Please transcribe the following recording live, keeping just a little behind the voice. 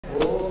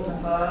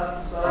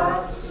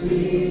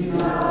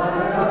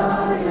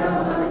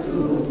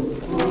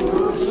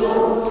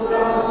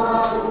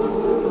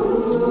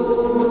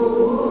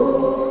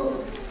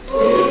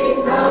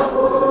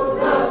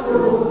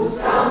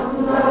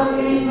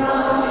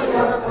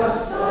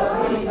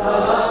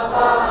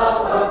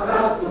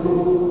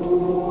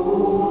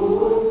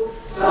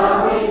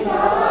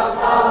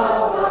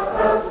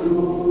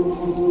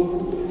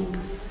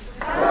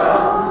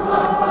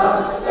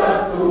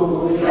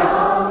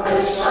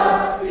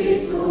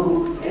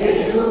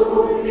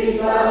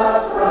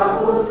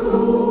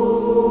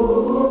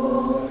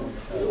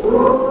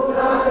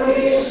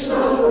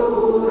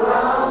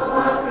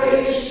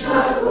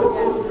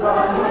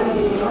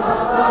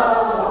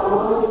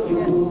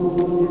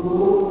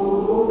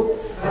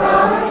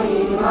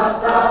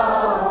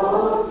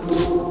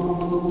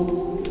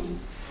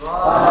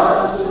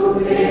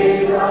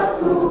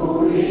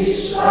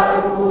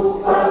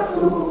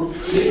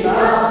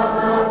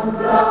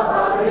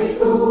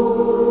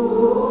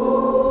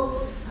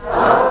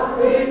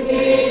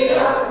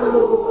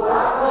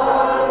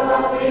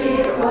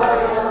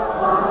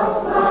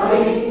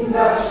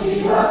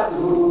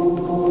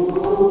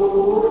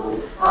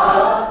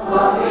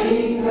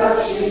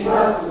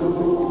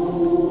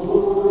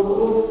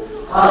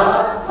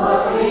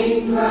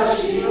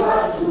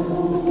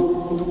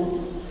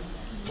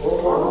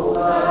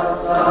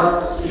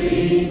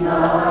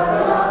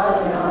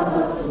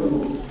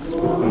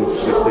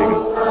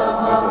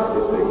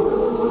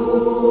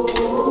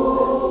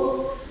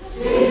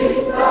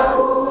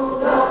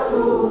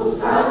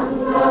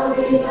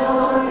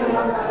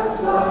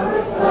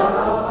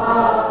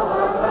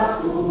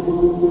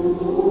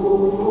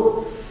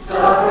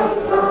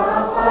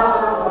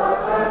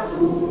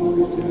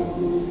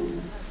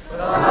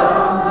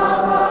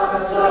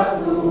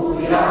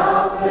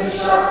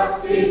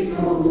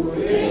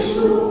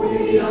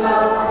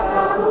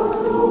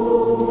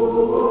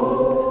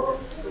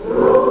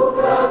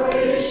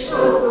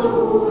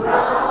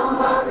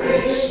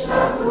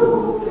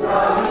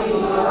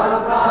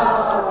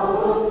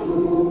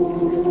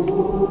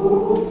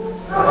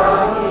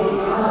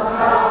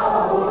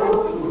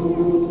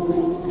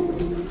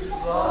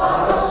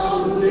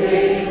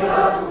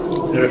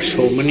There are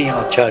so many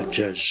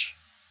acharyas.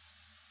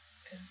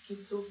 Es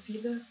gibt so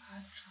viele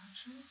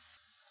Acharyas.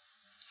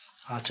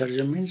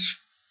 Acharya means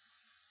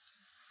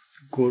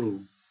Guru.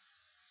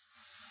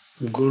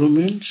 Guru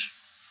means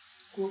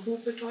Guru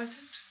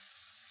bedeutet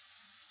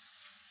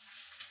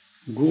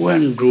Gu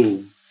and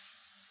Ru.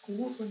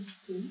 Gu und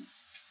Ru.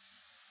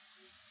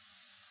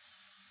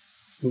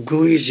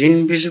 Gu is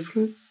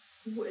invisible,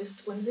 Gu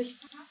ist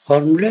unsichtbar,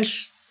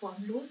 formless,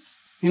 formlos,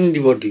 in the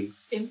body,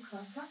 im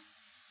Körper,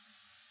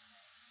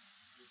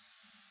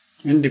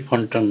 in the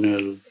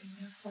fontanelle. in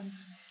der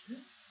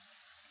Fontanelle.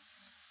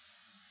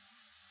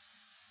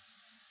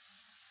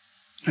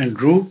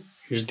 And Ru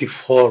is the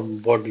form,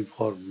 body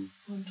form.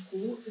 Und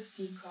Ru ist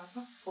die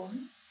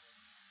Körperform.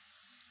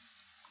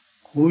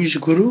 Who is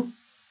Guru?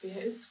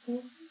 Wer ist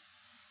Guru?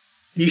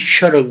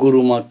 Ishara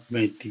Guru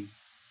Matmeti.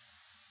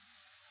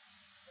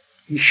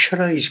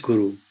 Ishara is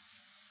Guru.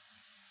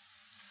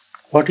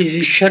 What is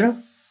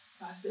Ishara?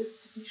 Was ist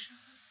Ishara?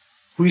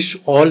 Who is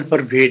all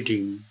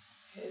pervading,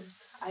 Ist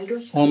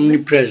alldurchdringend,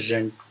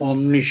 omnipresent,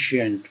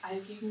 omniscient,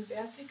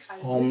 allgegenwärtig,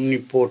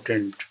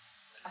 omnipotent,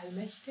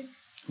 allmächtig,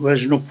 who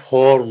has no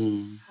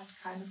form hat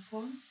keine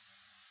Form.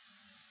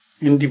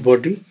 in the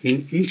body,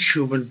 in each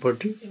human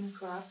body. Im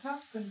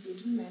Körper von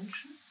jedem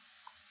Menschen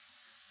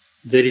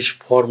There is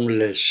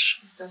formless.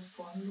 ist das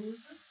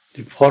Formlose.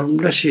 The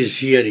formless is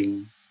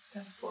hearing,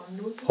 Das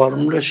Formlose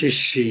formless is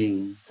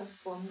seeing, das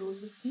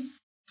Formlose sieht.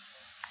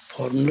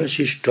 formless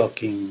is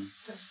talking.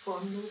 Das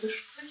Formlose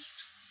spricht.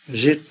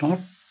 Is it not?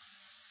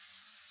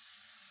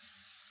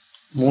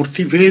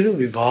 Murti Veda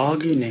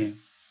Vibhagine.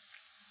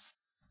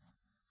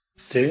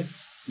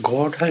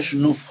 God has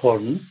no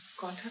form,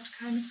 Gott hat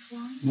keine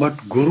Form, but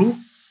Guru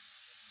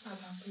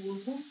aber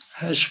Guru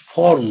has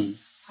form,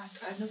 hat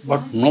eine but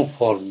Form, no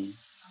form.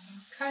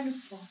 aber keine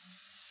Form.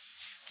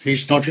 He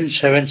is not in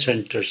 7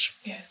 centers,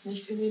 Ist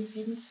nicht in den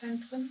 7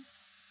 Zentren,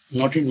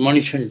 not in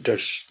money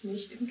centers.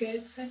 nicht im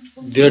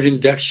Geldzentrum. They are in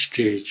that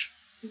stage.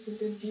 Wir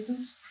sind in diesem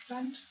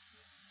Zustand.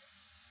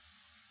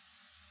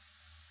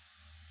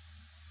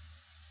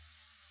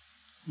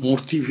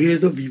 Murti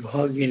Veda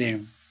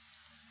Vibhagine.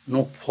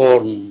 No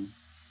form.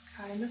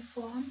 Keine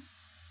Form.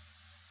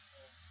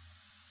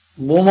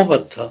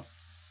 Momabadha.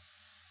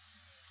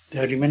 They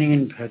are remaining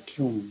in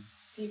vacuum.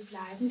 Sie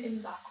bleiben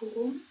im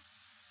Vakuum.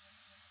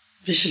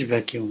 This is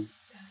vacuum.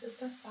 Das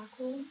ist das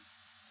Vakuum.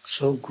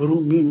 So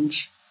Guru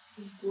means,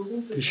 So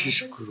Guru this is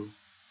bedeutet, Guru.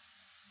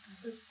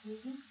 das ist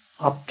Guru.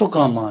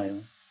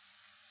 Aptokamaya.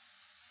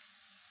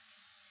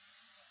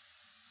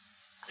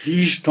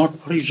 He is not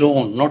for his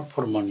own, not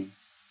for money,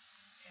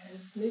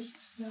 Ist nicht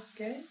nach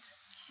Geld,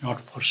 not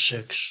for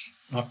sex,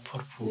 not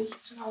for food,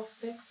 nicht auf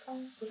Sex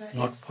aus oder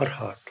not ist for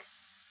heart.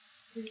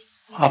 nicht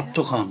auf Herz.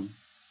 Aptokam.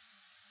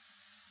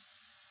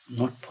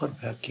 Not for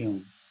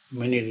vacuum.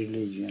 Many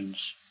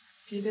religions.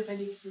 Viele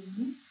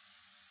Religionen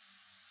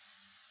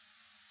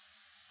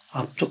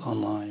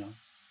Aptakamaya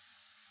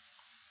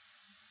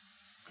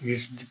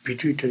is the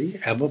pituitary,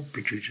 above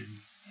pituitary.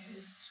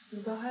 Ist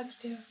überhalb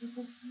der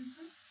Hypophyse.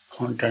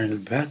 Fontanel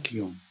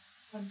vacuum.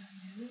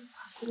 Fontanelle,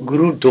 Vakuum.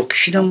 Guru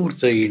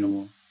Dakshinamurtaye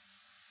Namo.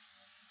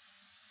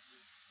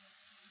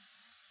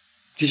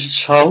 This is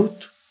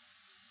south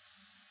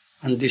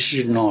and this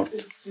is north.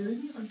 Das ist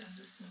Süden und das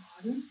ist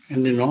Norden.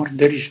 In the north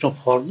there is no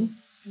form.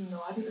 Im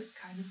Norden ist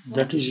keine Form.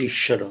 That is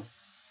Ishvara.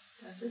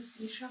 Das ist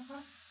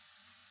Ishvara.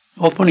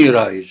 Open your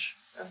eyes.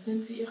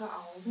 Öffnen Sie Ihre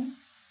Augen.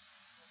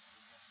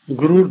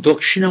 Guru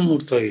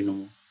Dakshinamurtaye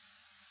Namo.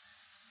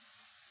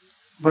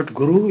 But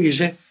Guru is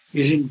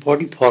in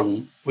body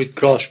form with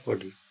gross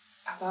body.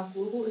 Aber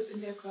Guru ist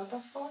in der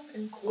Körperform,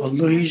 im großen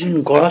Although he is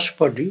in gross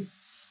body,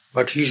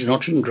 but he is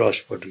not in gross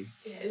body.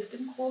 Er ist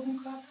im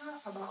großen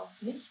Körper, aber auch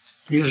nicht.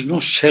 He has no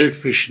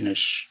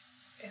selfishness.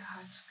 Er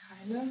hat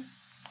keine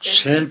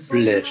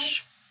Selfless.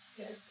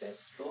 Er ist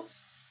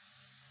selbstlos.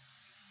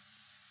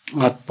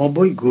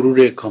 Atmabhai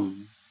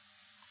Gururekam.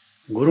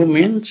 Guru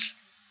means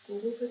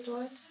Guru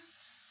bedeutet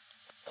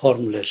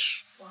formless.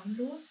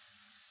 formlos.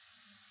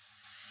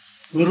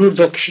 Guru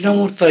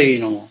Dakshinamurtaye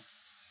Namo.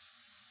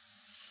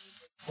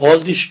 All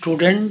the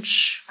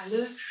students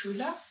Alle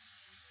Schüler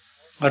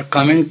are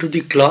coming to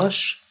the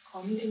class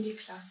kommen in die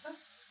Klasse,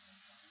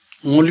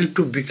 only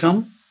to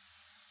become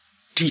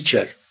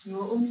teacher.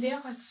 nur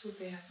Lehrer zu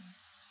werden.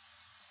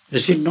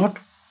 Is it not?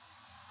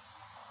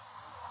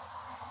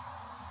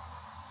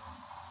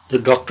 The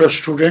doctor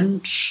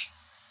students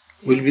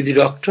will be the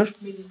doctor.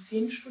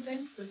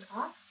 Medizinstudent wird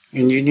Arzt.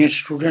 Engineer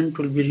student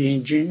will be the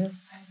engineer.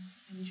 Ein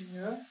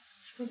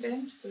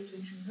Ingenieurstudent wird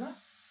Ingenieur.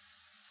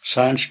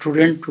 Science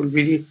student will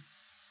be the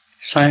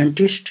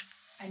scientist.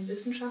 Ein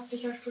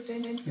wissenschaftlicher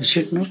Student wird Is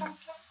it not?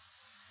 Wissenschaftler.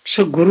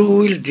 So Guru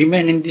will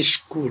remain in the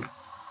school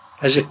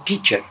as a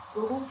teacher.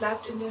 Guru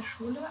bleibt in der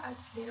Schule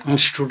als Lehrer And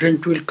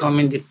student will come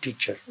in the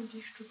teacher. und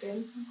die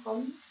Studenten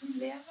kommen zum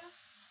Lehrer.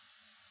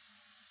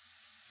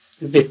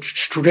 If the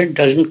student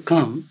doesn't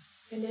come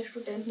Wenn der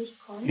Student nicht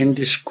kommt in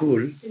the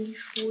school, in die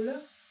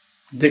Schule,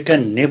 they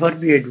can never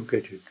be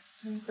educated.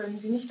 dann können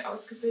sie nicht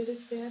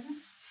ausgebildet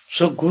werden.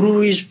 So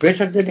Guru is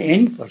better than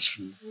any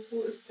person.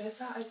 Guru ist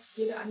besser als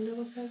jede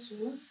andere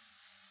Person.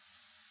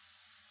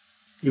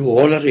 You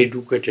all are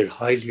educated,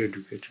 highly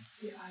educated.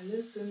 Sie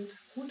alle sind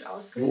gut You all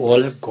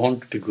ausgebildet. have gone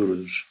to the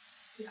Gurus.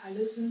 Sie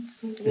alle sind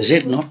zum Is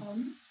it Guru not?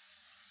 gekommen.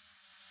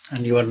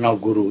 And you are now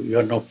Guru. You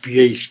are now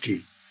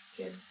PhD.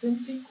 Jetzt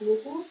sind sie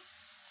Guru,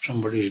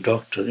 Somebody is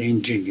doctor,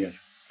 engineer,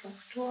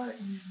 Doktor,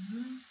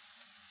 Ingenieur,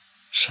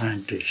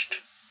 scientist.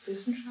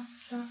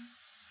 Wissenschaftler.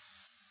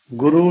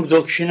 Guru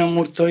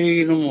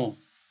Dakshinamurtaye Namo.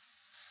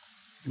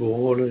 You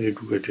all are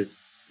educated.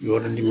 You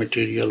are in the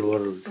material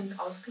world. Sind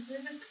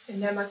ausgebildet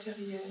in der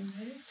materiellen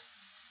Welt.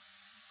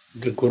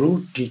 The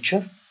Guru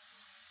teacher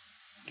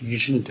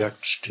is in that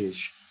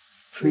stage.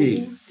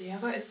 Free. Guru,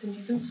 Lehrer ist in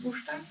diesem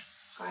Zustand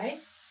frei.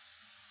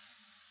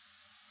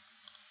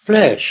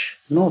 Flesh,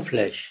 no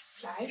flesh.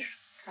 Fleisch,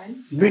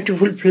 kein Fleisch.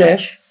 Beautiful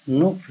flesh,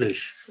 no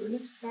flesh.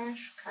 Schönes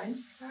Fleisch,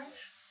 kein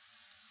Fleisch.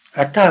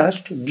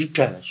 Attached,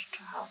 detached.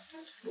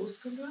 Verhaftet,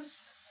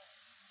 losgelöst.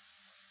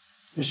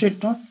 Is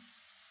it not?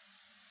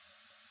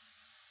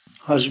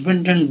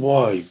 Husband and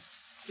wife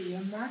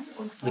Ehemann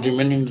und Frau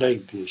remaining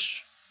like this.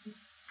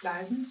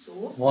 bleiben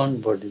so. One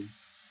body,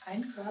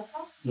 Ein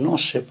Körper, no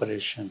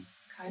separation.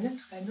 keine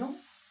Trennung.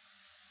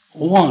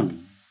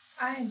 One.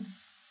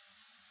 Eins.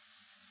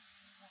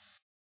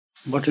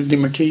 But in the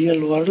material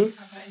world,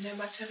 Aber in der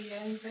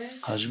materiellen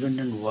Welt, husband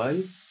and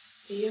wife,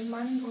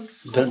 Ehemann und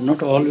they're Frau,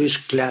 not always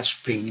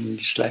clasping in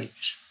this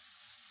life.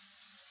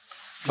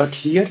 But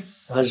here,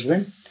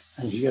 husband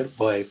and here,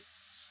 wife.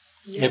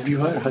 hier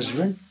Everywhere, Ehemann,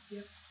 husband,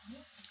 hier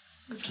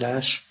Frau.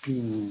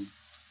 clasping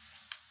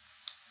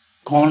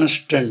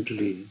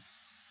constantly.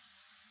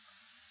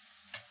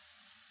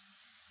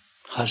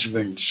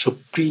 Husband,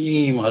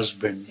 supreme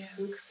husband, Der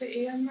höchste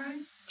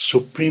Ehemann,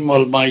 supreme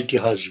almighty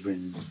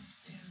husband.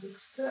 der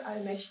höchste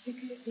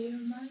allmächtige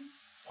Ehemann.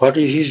 What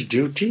is his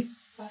duty?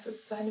 Was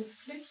ist seine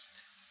Pflicht?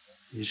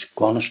 He is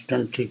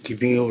constantly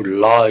giving you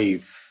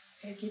life.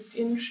 Er gibt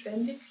ihnen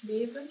ständig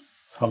Leben.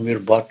 From your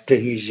birthday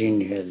he is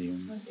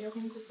inhaling. Von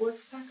ihrem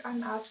Geburtstag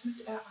an atmet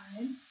er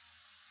ein.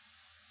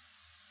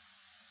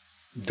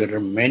 There are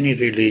many Es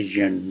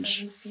religions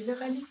sind viele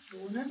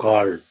Religionen,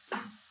 called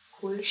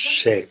Kulte,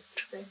 sect,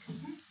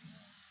 Sekten,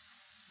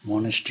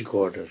 monastic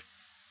order.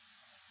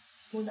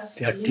 They are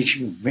Monasteren.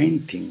 teaching many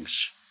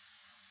things.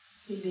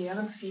 Sie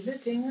lehren viele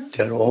Dinge.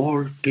 They are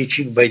all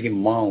teaching by the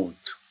mouth,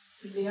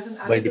 Sie lehren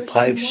by alle the durch den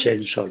five Mund,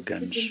 sense mit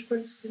organs, den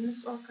 5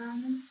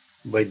 Sinnesorganen,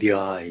 by the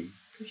eye,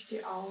 durch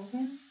die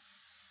Augen,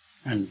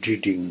 and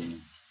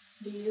reading.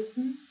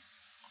 lesen.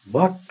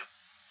 But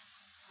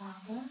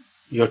Aber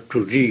you have to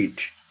read.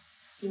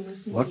 sie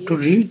müssen What to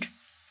lesen. read?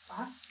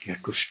 Was? You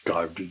have to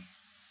study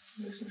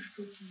Sie müssen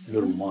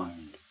your studieren.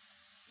 mind.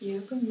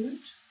 Ihr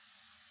Gemüt.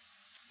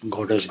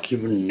 God has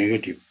given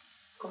negative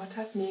Gott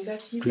hat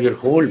Negatives to your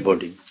whole gegeben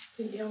body.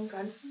 in ihrem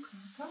ganzen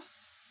Körper.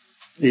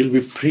 You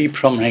will be free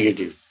from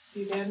negative.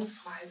 Sie werden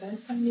frei sein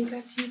von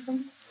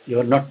Negativem. You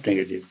are not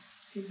negative.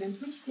 Sie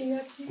sind nicht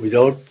negativ.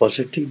 Without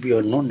positive, you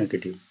are no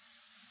negative.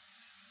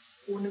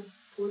 Ohne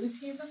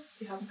Positives,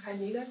 sie haben kein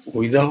Negatives.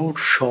 Without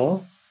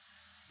Sha,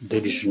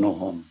 there is no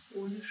harm.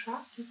 Ohne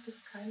Schaf gibt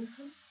es keinen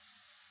Harm.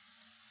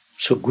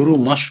 So Guru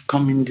must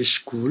come in the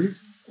school,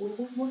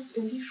 Guru muss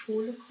in die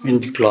Schule kommen,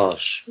 in the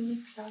class. in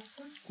die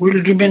Klasse. We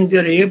will remain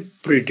there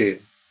every day.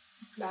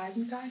 Sie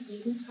bleiben da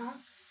jeden Tag.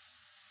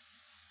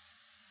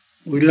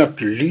 We will not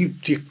leave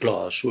the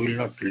class. We will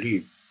not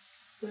leave.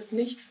 Wird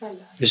nicht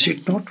verlassen. Is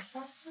it not? Die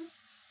Klasse.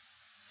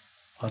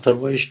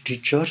 Otherwise,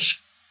 teachers,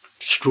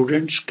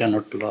 students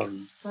cannot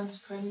learn.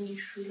 Sonst können die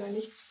Schüler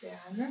nichts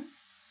lernen.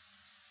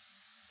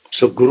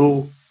 So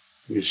Guru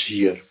is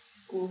here.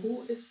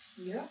 Guru ist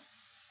hier,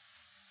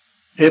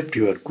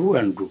 Everywhere, go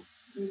and do.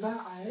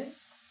 überall.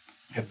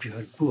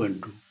 Everywhere, go and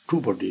do.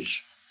 Two bodies,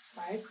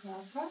 Zwei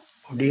Körper,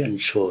 body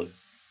and soul.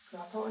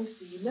 Körper und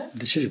Seele.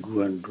 This is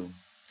go and do.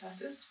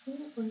 Das ist Ru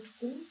und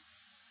Ru.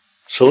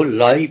 So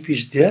life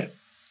is there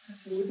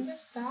Das Leben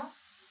ist da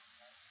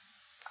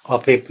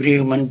of every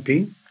human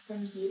being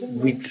von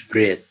jedem with Menschen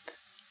breath.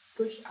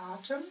 durch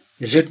Atem.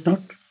 Is it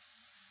not?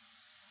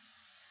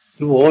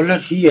 You all are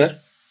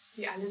here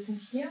Sie alle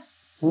sind hier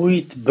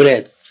with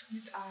breath.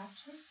 mit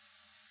Atem.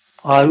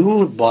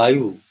 Ayu,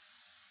 Vayu.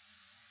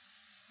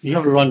 You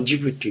have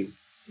longevity.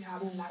 Sie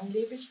haben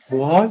Langlebigkeit.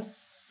 Why?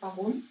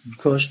 Warum?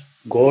 Because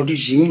God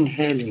is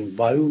inhaling.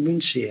 Vayu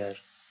means air.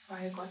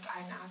 Weil Gott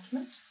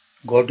einatmet.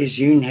 God is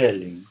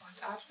inhaling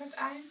Gott atmet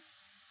ein,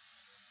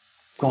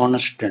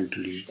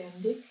 constantly,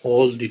 ständig,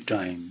 all the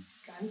time.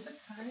 die ganze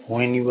Zeit.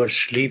 When you are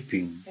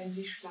sleeping, Wenn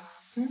sie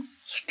schlafen,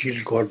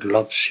 still God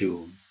loves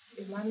you.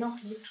 immer noch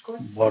liebt Gott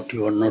sie. But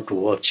you are not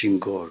watching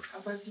God.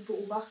 Aber sie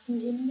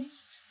beobachten ihn nicht.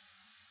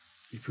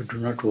 If you do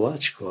not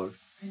watch God,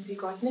 Wenn sie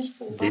Gott nicht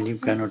then you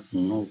beobachten, cannot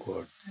know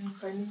God. dann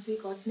können sie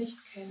Gott nicht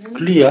kennen.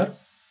 Clear?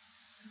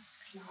 Das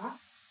ist klar.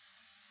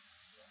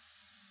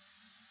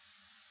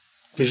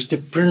 This is the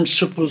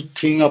principal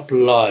thing of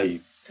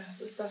life. Das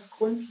ist das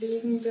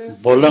Grundlegende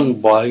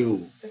Balang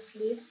Vayu. des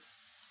Lebens.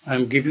 I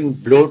am giving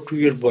blow to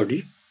your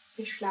body.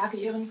 Ich schlage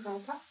ihren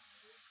Körper.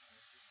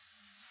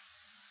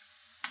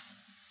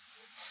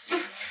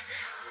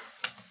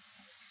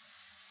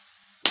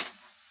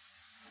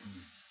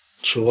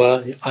 So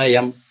I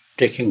am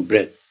taking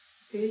breath.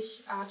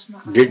 Ich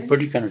atme Dead ein.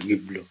 body cannot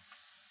give blow.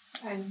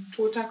 Ein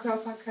toter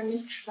Körper kann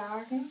nicht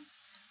schlagen.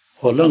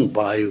 Balang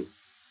Vayu.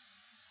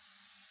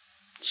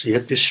 So you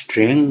have the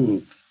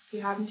strength.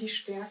 Sie haben die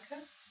Stärke.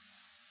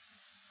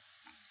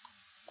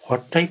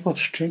 What type of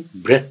strength?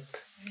 Breath,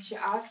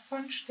 Welche Art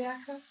von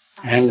Stärke?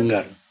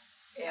 anger,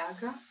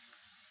 Ärger.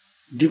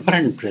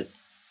 different breath.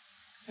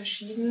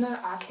 Verschiedene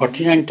Arten.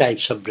 49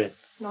 types of breath.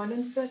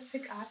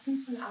 49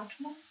 Arten von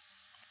Atmung.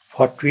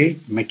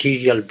 48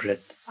 material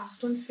breath.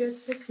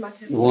 48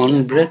 materielle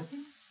One breath,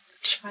 Arten.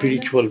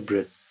 spiritual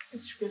breath.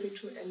 Ist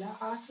spiritueller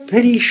Atem.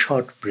 Very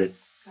short breath.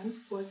 Ganz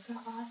kurzer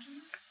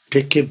Atem.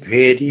 Take a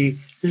very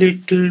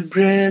little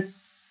breath.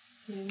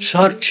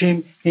 Search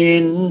him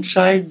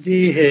inside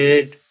the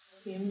head.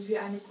 Nehmen Sie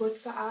eine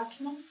kurze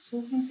Atmung,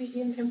 suchen Sie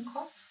ihn im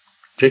Kopf.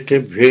 Take a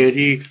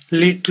very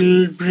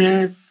little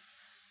breath.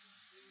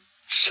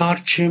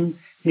 Search him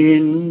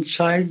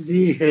inside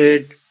the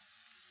head.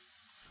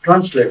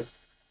 Translate.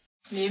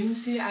 Nehmen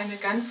Sie eine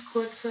ganz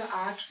kurze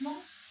Atmung.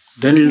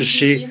 Then you'll suchen Sie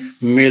see ihn.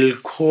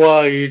 milk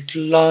white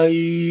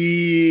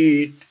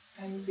light.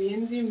 Dann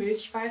sehen Sie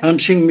milchweißes. I'm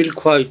seeing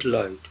milk white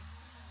light.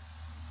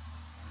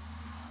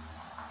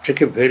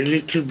 Take a very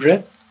little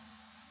breath.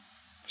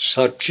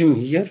 Search him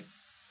here.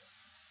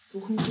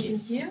 Suchen Sie ihn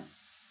hier.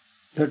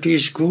 That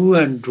is go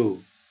and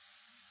do.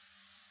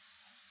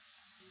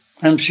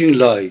 I'm seeing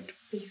light.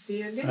 Ich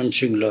sehe I'm Licht.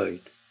 seeing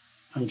light.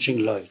 I'm seeing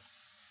light.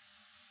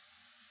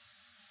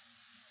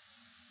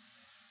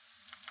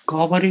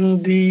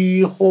 Covering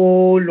the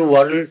whole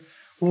world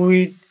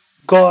with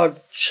God's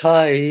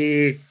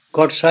sight.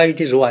 God's sight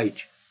is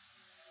white.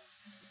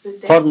 Es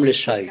bedeckt Formless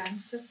die sight.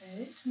 ganze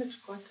Welt mit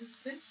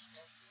Gottes Sicht.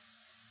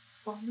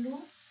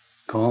 Formlos.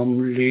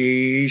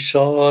 Calmly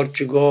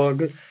search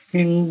God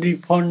in the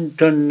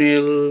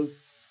fontanelle.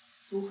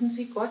 Suchen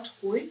Sie Gott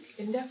ruhig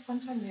in der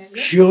Fontanelle.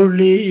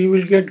 Surely you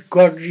will get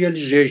God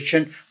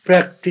realization.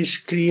 Practice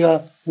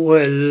Kriya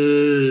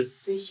well.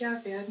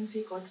 Sicher werden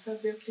Sie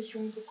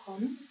Gottverwirklichung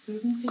bekommen.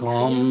 Üben Sie Kriya.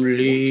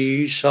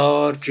 Calmly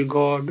search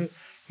God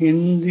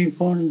in the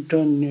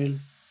fontanelle.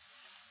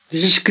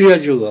 This is Kriya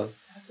Yoga.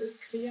 Das ist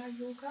Kriya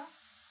Yoga.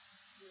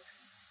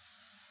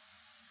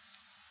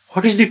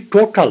 What is the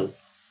total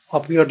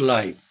of your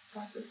life?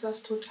 Was ist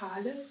das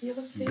Totale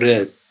Ihres Lebens?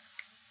 Breath.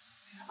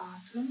 Der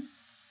Atem.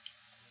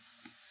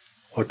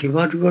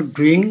 Whatever you are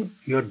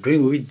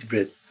doing with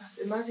breath. Was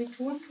immer Sie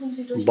tun, tun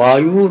Sie durch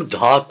Vayur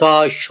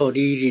dhata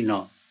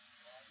sharirina.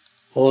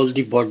 All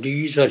the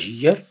bodies are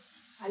here.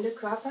 alle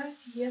Körper,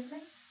 die hier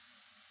sind.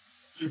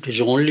 It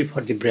is only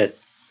for the breath.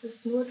 Es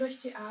ist nur durch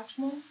die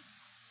Atmung.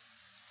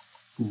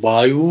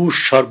 Vayu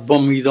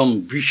sarvam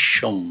idam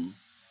visham.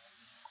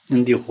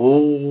 In the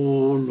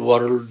whole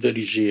world there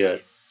is air.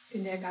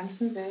 In der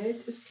ganzen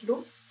Welt ist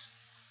Luft.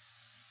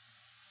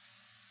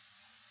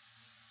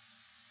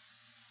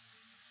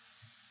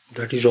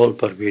 that is all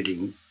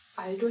pervading.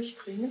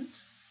 Alldurchdringend.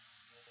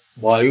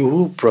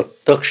 Vayu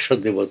Prataksha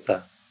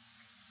Devata.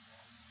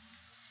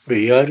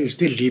 Air is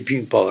the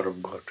living power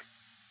of God.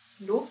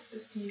 Luft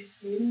ist die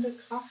lebende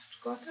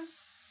Kraft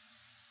Gottes.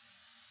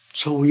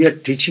 So we are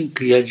teaching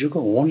Kriya Yoga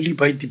only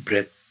by the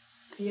breath,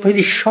 by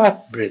the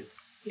short breath.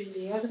 Wir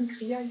lehren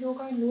Kriya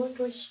Yoga nur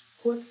durch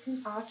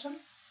kurzen Atem.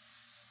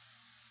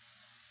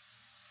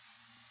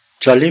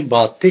 Chale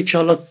bhate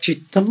chalat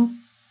chittam.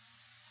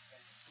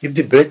 If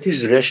the breath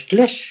is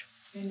restless,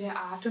 Wenn der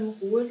Atem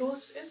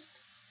ruhelos ist,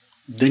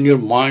 then your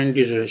mind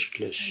is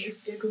restless. dann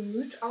ist Ihr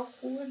Gemüt auch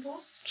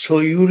ruhelos. So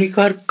you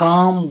require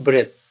calm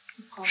breath,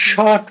 Sie brauchen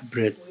short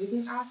breath,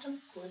 ruhigen Atem,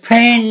 kurzen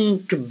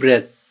faint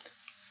breath.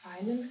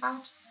 feinen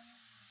Atem,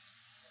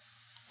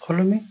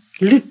 Follow me?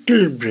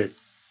 Little breath,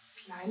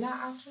 kleiner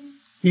Atem,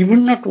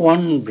 even not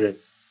one breath.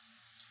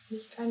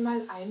 nicht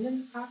einmal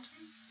einen Atem.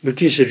 It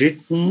is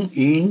written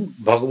in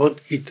Bhagavad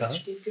Es Gita,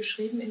 steht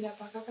geschrieben in der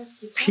Bhagavad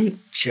Gita, 5th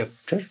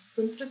chapter,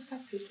 5.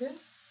 Kapitel,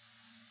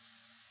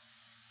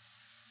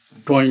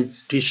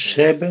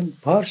 27th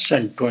verse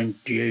and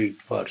 28th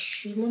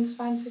verse.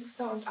 27.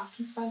 und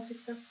 28.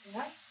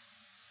 Vers.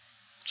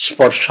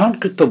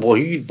 Sparshankrita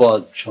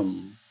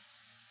bahirvajam.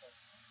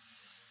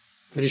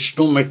 There is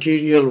no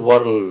material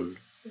world.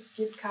 Es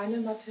gibt keine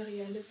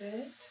materielle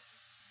Welt.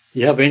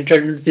 You have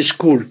entered into the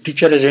school.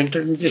 Teacher has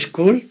entered into the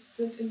school.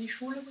 Sind in die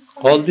Schule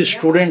gekommen. All the Lehrer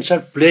students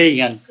are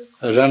playing and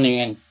running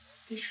and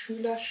Die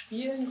Schüler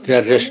spielen und they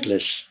are rennen,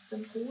 restless.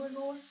 sind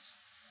ruhelos.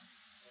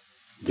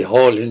 They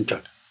all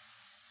entered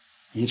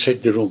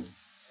inside the room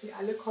Sie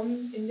alle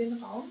kommen in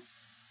den Raum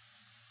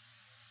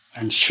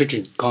and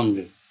sitting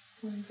calmly,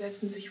 und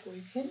setzen sich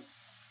ruhig hin,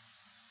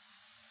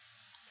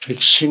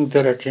 fixing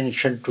their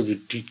attention to the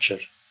teacher.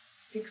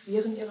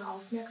 fixieren ihre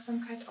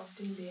Aufmerksamkeit auf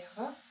den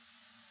Lehrer.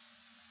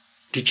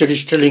 Teacher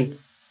is telling,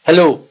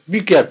 hello,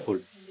 be careful.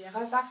 Der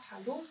Lehrer sagt,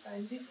 hallo,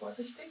 seien Sie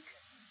vorsichtig,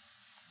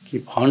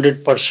 Keep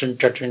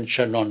 100%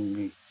 attention on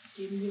me.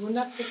 geben Sie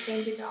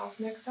 100%ige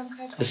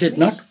Aufmerksamkeit auf Is it mich.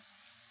 not?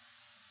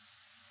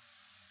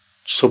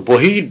 So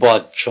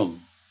bahirvajam.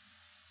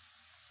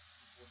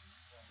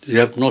 They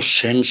have no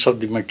sense of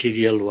the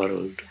material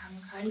world. Sie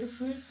haben kein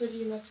Gefühl für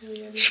die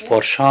materielle Welt.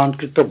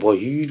 Sparshankrita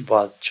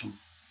bahirvajam.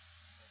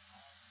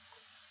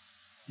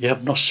 You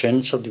have no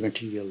sense of the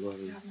material Sie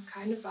world. haben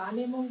keine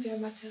Wahrnehmung der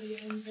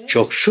materiellen Welt.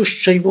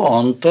 Chakshushchaiva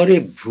antare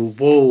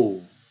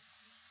bhruvo.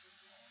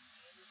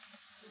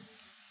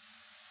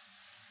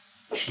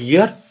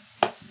 Here,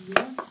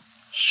 Hier,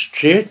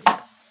 straight,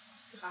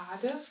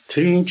 gerade,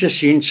 3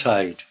 inches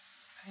inside.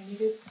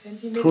 einige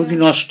Zentimeter Through the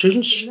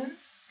nostrils, innen,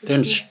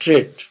 then durch die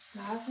straight.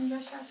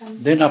 Nasenlöcher,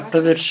 dann Then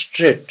after that,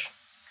 straight.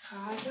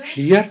 gerade,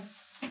 Here,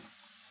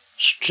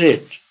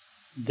 straight.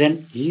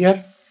 Then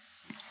here,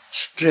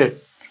 straight.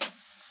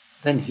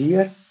 Then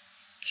here,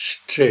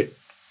 straight.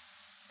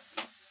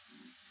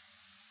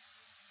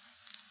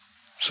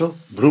 So,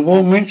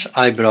 bhruvo means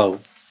eyebrow.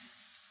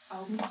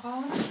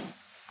 Augenbrauen,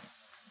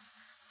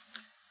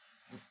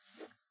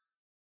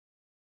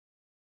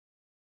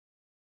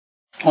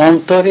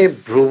 Antare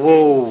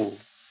bhruvo.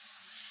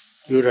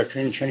 Your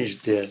attention is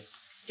there.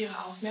 Ihre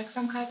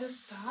Aufmerksamkeit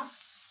ist da.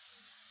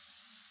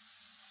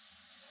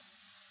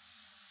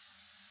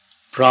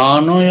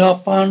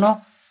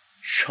 Pranayapana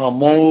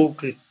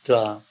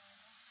shamokritta.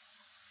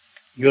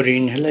 Your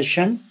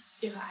inhalation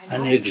Ihre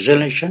and Einatmung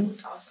exhalation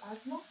und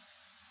Ausatmung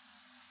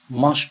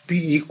must be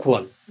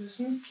equal.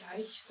 müssen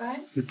gleich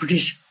sein. If it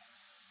is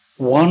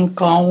one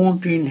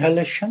count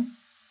inhalation,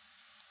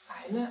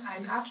 Eine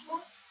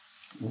Einatmung,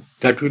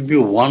 that will be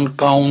one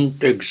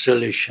count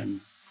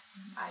exhalation.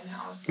 eine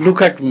Ausatmung.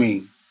 Look at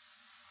me.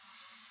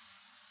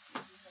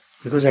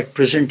 Because at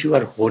present you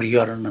are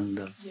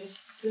Hariharananda.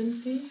 Jetzt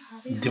sind Sie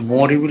The Hariharananda.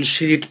 more you will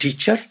see the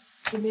teacher,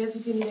 Je mehr Sie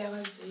den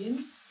Lehrer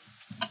sehen,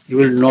 you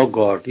will know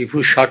God. If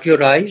you shut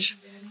your eyes, Sie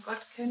werden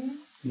Gott kennen.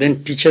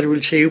 then teacher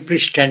will say, you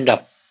please stand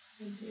up.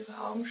 Wenn Sie Ihre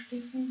Augen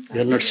schließen, You are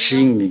sagen not Sie,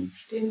 seeing me.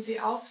 stehen Sie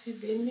auf, Sie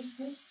sehen mich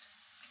nicht.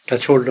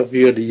 Touch hold of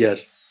your ear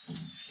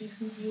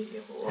Schließen Sie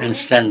Ihre Ohren and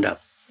stand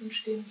up. und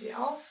stehen Sie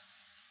auf,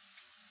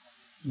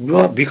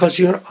 Because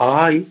your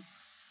eye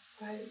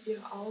weil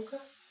Ihr Auge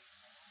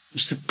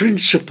is the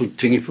principal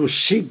thing. If you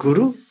see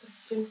Guru, ist das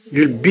Prinzip. you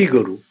will be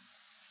Guru.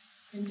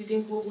 Wenn Sie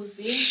den Guru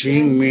sehen,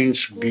 Seeing werden Sie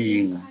means Guru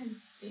being. sein.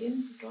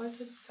 Sehen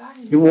bedeutet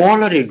sein. You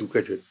all are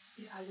educated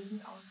Sie alle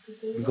sind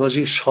ausgebildet, because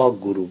you saw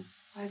Guru.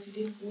 weil Sie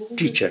den Guru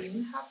Teacher.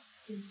 gesehen haben,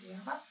 den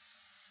Lehrer.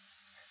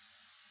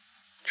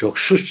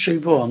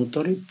 Chakshushchaiva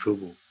antare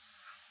prabhu.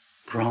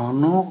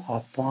 Prana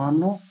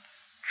apana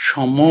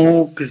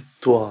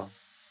shamokritva.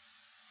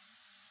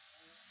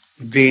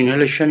 If the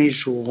inhalation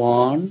is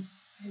one,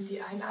 Wenn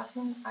die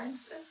Einatmung 1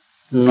 ist,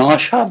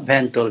 nasha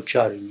bhantal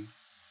charini.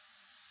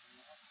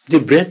 The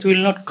breath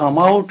will not come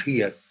out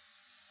here.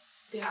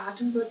 der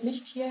Atem wird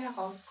nicht hier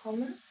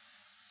herauskommen.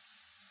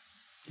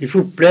 If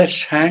you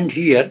place hand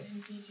here,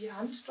 Wenn Sie die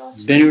Hand dort,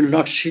 then you will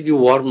not see the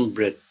warm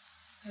breath.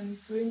 dann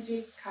fühlen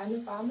Sie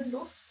keine warme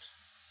Luft.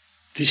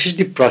 This is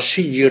the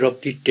procedure of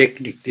the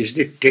technique. This is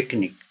the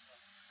technique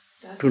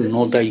Das to ist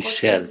know die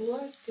thyself.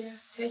 Prozedur der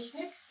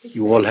Technik, dich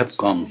You all selbst have zu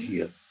come kennen.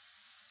 here.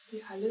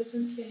 Sie alle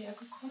sind hierher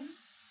gekommen.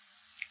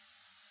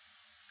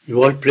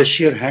 You all place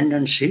your hand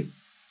and see.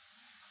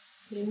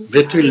 Nehmen Sie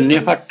Breath will alle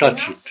never den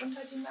touch Finger it.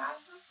 unter die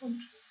Nase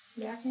und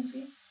merken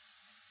Sie,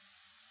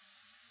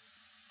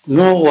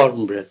 No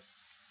warm breath.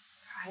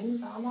 kein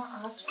warmer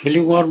Atem.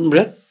 Feeling warm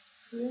breath?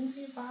 Fühlen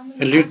Sie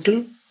warmen A little?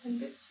 Atem? Ein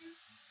bisschen?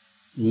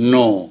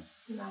 No.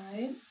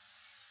 Nein.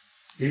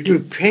 It will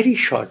be very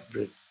short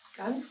breath.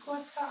 Ganz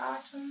kurzer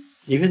Atem.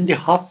 Even the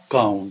half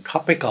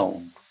a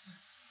count.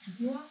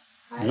 Nur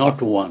halb,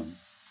 Not one.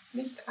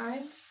 nicht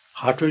eins.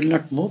 Heart will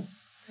not move.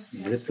 Das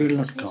Breath Herz will wird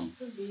not sich come. nicht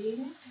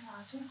bewegen. Der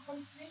Atem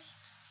kommt nicht.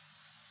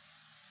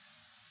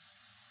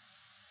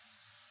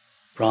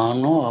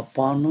 Prano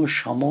apano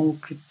shamo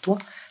kritva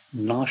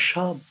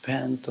nasha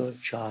bhanta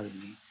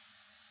charini.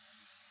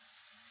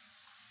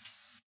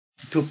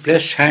 If you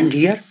place hand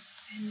here,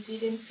 Wenn Sie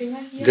den Finger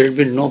hier there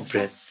will be no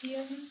breath.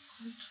 platzieren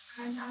und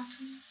kein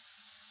Atem.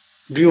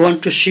 Do you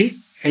want to see?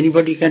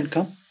 Anybody can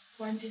come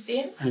Wollen Sie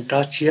sehen? and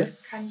touch here.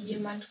 Kann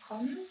jemand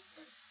kommen?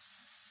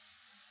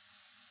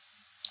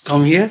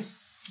 Come here.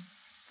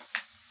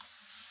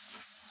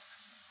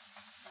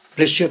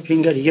 Place your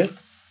finger here.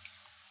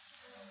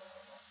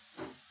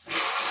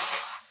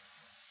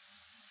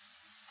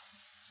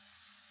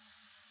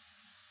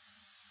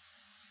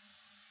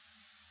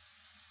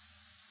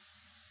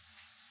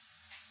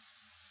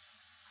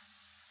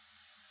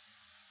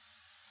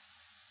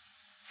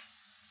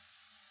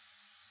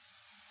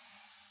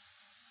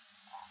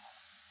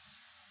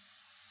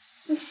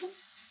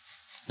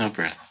 No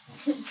breath.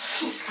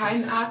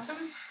 Kein Atem.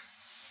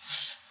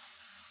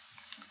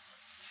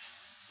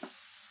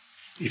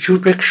 If you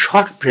take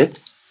short breath,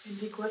 Wenn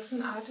Sie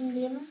kurzen Atem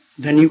nehmen,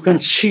 then you can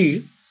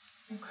see.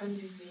 dann können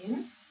Sie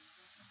sehen.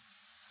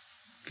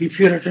 Keep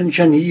your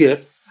attention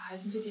here.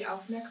 Behalten Sie die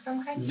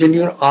Aufmerksamkeit. Then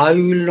your eye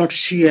will not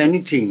see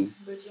anything.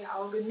 Dann wird Ihr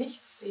Auge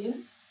nichts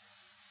sehen.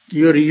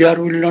 Your ear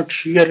will not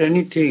hear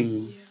anything.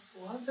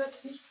 Ihr Ohr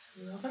wird nichts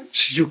hören.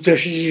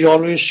 Yuktashi is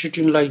always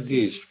sitting like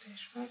this. Der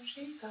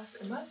Schwarzschi saß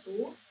immer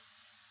so.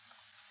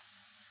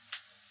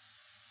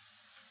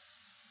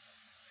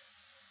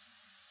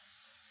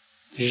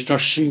 He is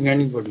not seeing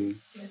anybody.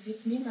 Er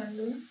sieht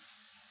niemanden.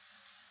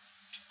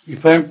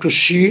 If I am to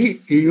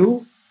see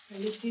you,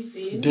 Wenn ich Sie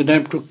sehen then I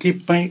have to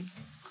keep my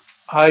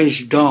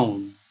eyes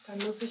down. dann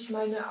muss ich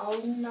meine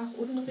Augen nach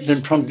unten Then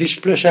richten. from this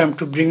place I have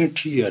to bring it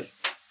here.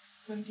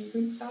 Von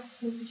diesem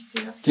Platz muss ich Sie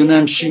nach Then I hier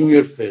am seeing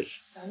your bringen. face.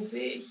 Dann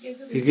sehe ich Ihr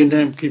Gesicht. Again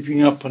I am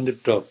keeping up on the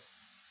top.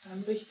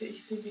 Dann richte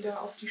ich Sie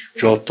wieder auf die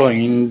Jata Spitze.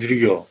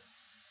 Indriya.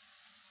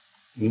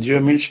 Indriya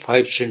means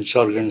 5 sense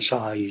organs,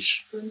 eyes.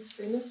 5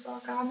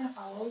 Sinnesorgane,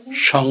 Augen.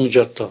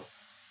 Sangjata.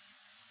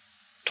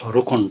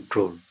 Thorough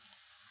control.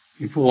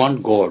 If you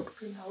want God,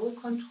 Genaue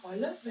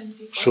Kontrolle, wenn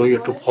Sie Gott so you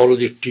have to wollen. follow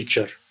the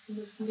teacher, Sie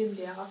müssen dem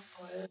Lehrer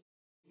folgen.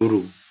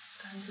 Guru.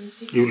 Dann sind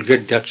Sie You will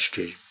get that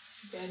stage.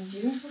 Sie werden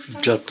diesen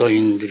Zustand Jata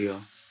Indriya.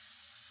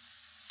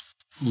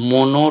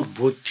 Monor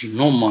Buddhi,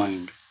 no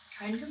mind.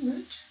 kein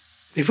Gemüt.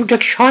 If you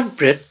take short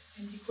breath,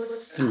 Wenn Sie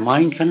kurz then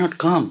mind cannot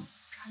come.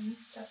 kann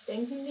das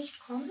Denken nicht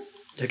kommen.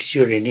 That is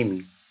your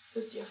enemy.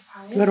 Das ist Ihr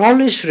Feind. You are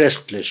always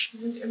restless. Sie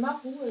sind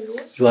immer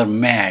ruhelos. You are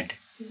mad.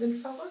 Sie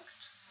sind verrückt.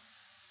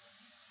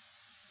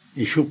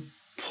 If you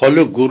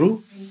follow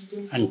Guru Wenn Sie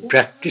dem and Guru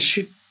practice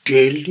it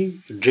daily,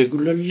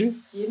 regularly,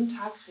 jeden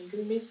Tag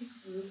regelmäßig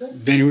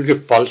üben, then you will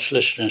get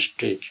pulselessness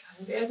stage.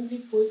 dann werden Sie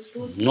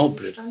pulslosen No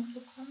breath. Zustand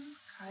bekommen.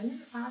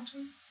 Keinen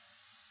Atem.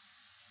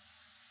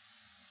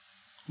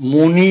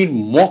 Muni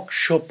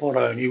moksha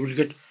parayan. You will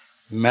get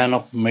man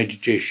of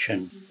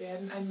meditation. Sie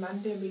werden ein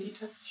Mann der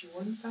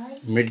Meditation sein.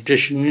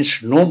 Meditation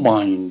means no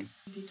mind.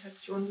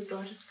 Meditation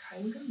bedeutet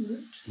kein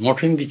Gemüt.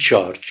 Not in the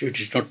church. It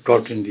is not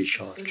taught in the Es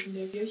wird church. in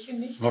der Kirche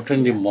nicht Not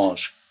in the gelehrt,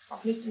 mosque.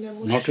 auch nicht in der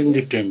Not in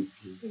the Moschee,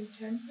 temple. im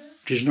Tempel,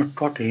 It is not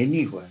taught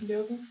anywhere.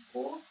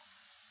 nirgendwo.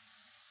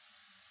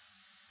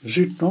 Is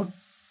it not?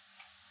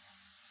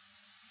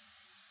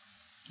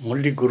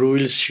 Only Guru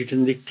will sit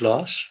in the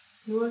class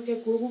Nur der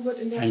Guru wird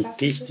in der and Klasse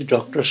teach the sitzen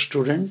doctor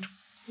student.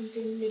 und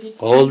den Medizin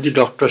All the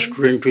doctor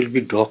student will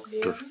be doctor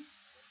lehren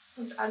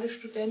und alle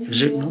Studenten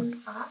Is it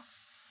werden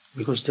Arzt,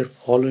 because they are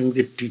following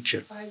the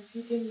teacher. weil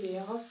sie den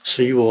Lehrer So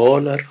folgen. you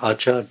all are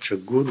Acharya,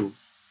 Guru.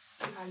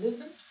 Sie alle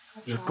sind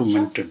You have to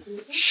Acharya, maintain.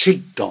 Guru.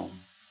 Sit down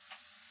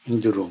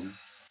in the room.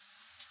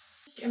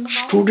 Im Raum.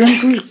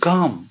 Student will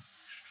come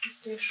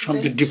Der from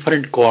the Student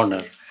different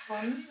corner.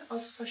 kommen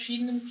aus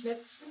verschiedenen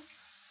Plätzen.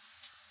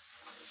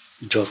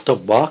 Jata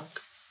Bak,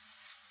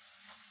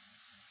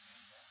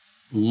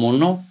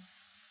 Mono,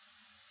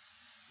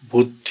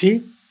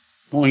 Buddhi,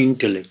 no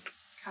intellect.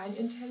 Kein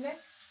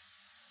Intellekt.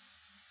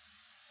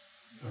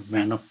 You are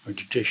man of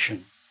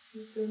meditation.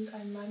 Sie sind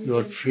ein Mann You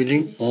are der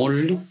feeling Meditation.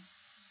 only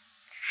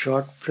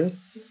short breath.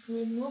 Sie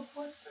fühlen nur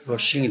kurz You are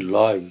seeing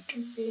light.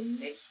 und sehen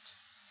Licht.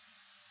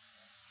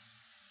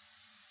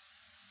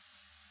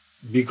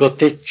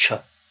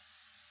 Bigatecha.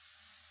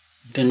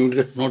 Then you will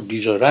get no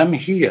desire. I am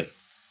here.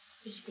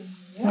 Ich bin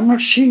I am hier,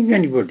 not seeing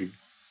anybody.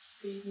 ich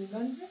sehe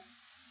niemanden.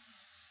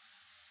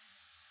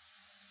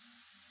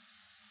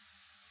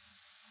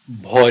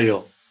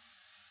 bhaya,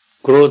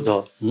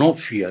 krodha, no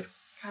fear,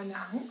 keine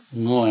Angst,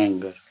 no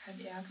anger. kein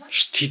Ärger.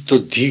 Sthito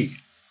dhi.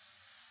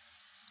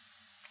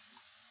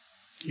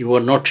 You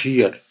are not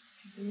here.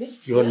 Sie sind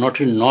nicht You are hier. not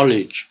in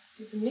knowledge,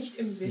 Sie sind nicht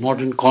im Wissen, not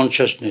in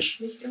consciousness,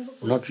 nicht im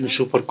Bewusstsein, not in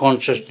super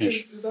consciousness,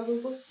 nicht im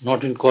Überbewusstsein,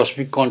 not in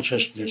cosmic nicht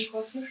consciousness. im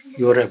kosmischen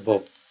You are Bewusstsein.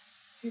 above.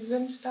 Sie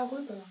sind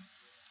darüber.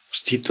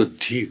 Sthito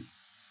dhi.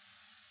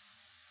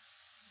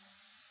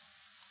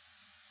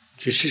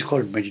 This is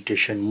called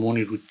meditation,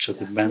 Muni Rucha,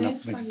 the Das man nennt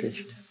of man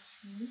meditation.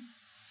 Meditation.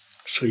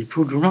 So if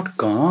you do not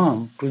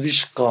come to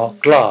this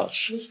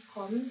class, Nicht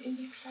kommen in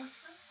die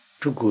Klasse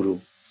to Guru,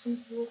 zum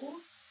Guru,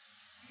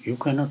 you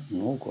cannot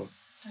know God.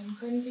 dann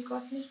können Sie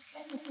Gott nicht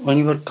kennen. When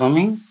you are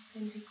coming,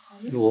 Wenn Sie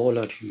kommen, you all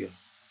are here.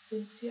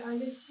 sind Sie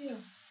alle hier.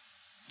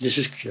 This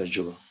is Kriya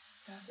Yoga.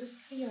 Das ist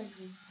Kriya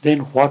Yoga. Then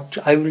what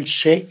I will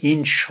say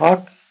in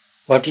short,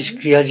 what is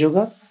Kriya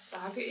Yoga? Was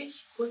sage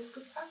ich, kurz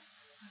gefasst?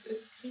 Was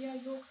ist Kriya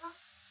Yoga?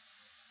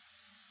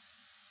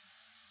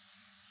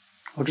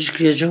 What is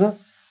Kriya Yoga?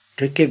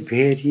 Take a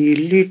very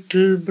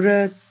little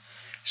breath,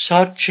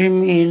 search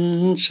him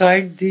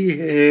inside the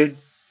head.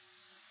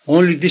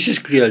 Only this is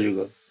Kriya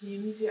Yoga.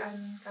 Nehmen Sie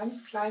einen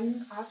ganz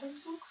kleinen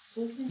Atemzug,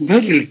 suchen Sie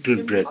Very little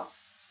im breath. Kopf.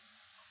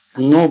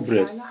 No Ganz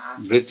breath. kleiner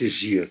Atem. Breath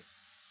is here.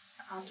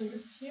 Der Atem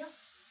ist hier.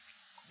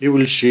 You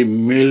will say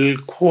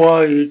milk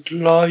white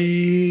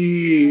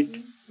light.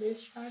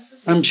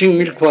 Milchweißes I'm Licht. saying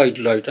milk white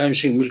light. I'm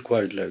saying milk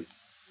white light.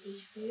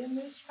 Ich sehe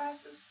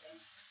milchweißes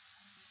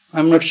Licht.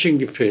 I'm not seeing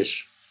the face.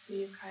 Ich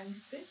sehe kein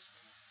Gesicht.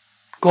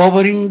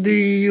 Covering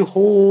the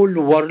whole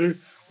world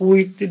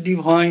with the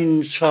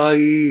divine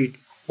sight.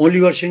 Only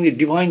you are seeing the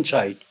divine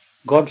sight,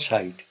 God's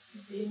sight. Sie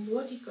sehen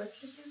nur die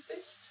göttliche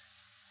Sicht.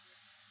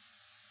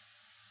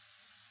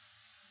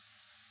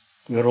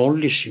 You are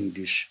only seeing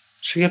this.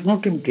 So you have no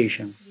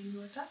temptation. Sie sehen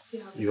nur das.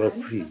 Sie haben You are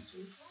keine free.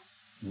 Versuchung.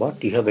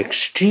 But you have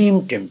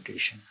extreme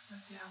temptation, Aber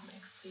Sie haben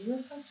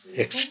extreme Versuchung.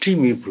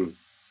 extreme evil,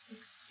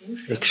 Extrem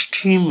schlecht.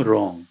 extreme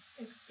wrong.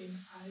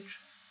 Extrem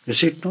Falsches.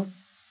 Is it not?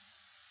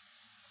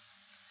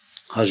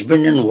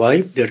 Husband and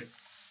wife, they're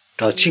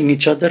touching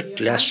each other,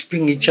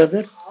 clasping each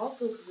other. Frau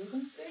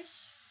berühren sich.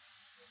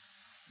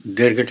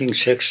 They're getting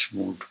sex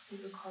mood. Sie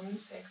bekommen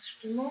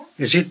Sexstimmung.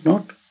 Is it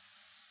not?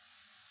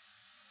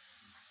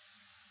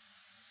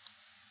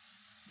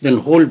 Then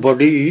whole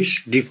body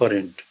is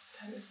different.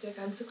 Dann ist der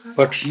ganze Körper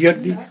But here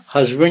the anders.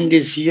 husband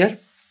is here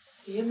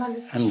Ehemann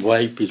ist and hier.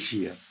 wife is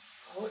here.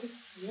 Frau ist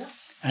hier.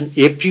 And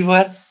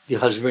everywhere the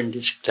husband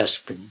is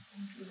clasping.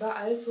 Und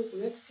überall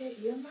berührt der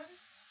Ehemann.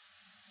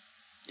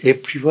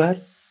 Everywhere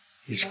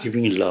he is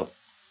giving love.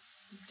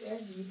 Gibt er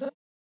Liebe.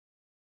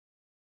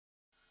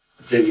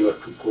 Then you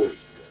have to go.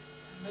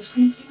 Dann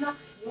müssen Sie nach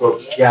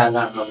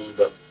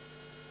Prajnananandaji.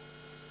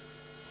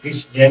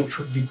 His name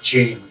should be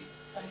changed.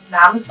 Sein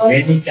Name soll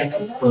Many nicht cannot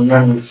geändert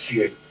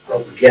pronunciate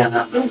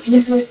Prajnanananda. und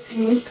viele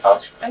ihn nicht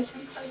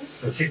aussprechen können.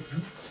 That's it.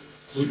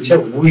 We say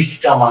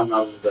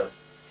Wisdomananda.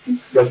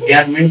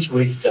 Prajna means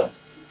wisdom.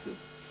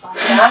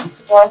 Prajna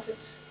bedeutet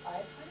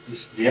Weisheit.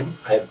 His name,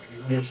 I have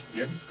given his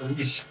name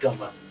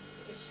Wisdomananda.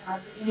 Ich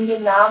habe ihm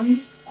den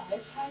Namen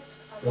Weisheit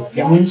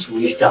Prajna means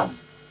wisdom.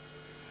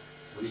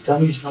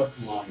 Wisdom is not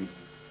mind.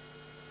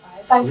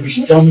 Weisheit ist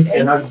Wisdom nicht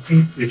cannot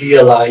be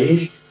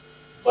realized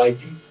by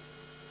the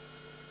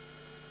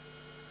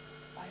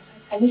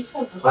Weisheit kann nicht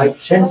five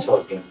verwirklicht sense werden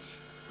organs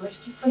durch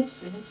die 5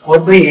 or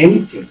by Sinnesorgane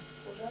anything.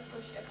 oder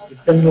durch etwas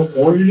It can be anderes.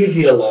 only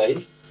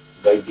realized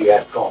by the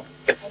atom.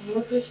 Kann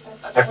nur durch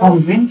das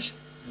Atom means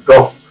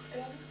dot.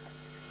 werden.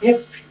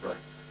 Everywhere.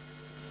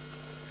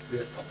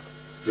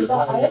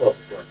 Überall.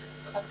 Everywhere.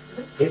 Es hat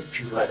Glück.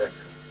 Everywhere.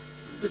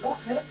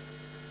 Überall.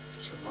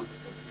 So not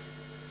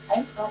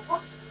Kein Körper.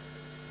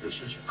 this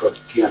is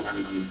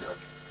Prajnanananda.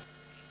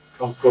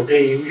 From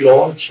today you will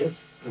all say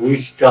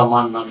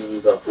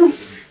Wisdomananda. Von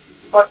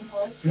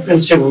You heute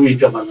can say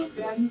Wisdomananda.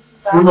 werden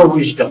Sie You know sagen,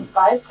 wisdom.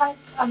 Weisheit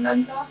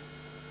aneinander.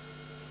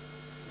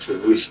 So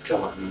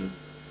Wisdomananda.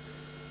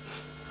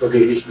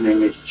 Today his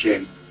name is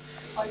changed.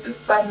 Heute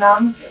ist sein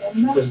Name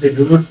geändert, Because they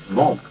do not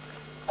know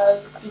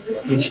weil Sie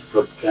wissen his nicht,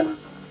 Prajnananda.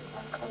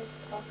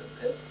 was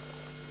es ist.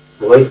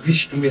 Why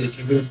this name is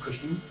given to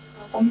him?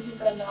 Warum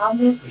dieser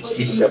Name It wurde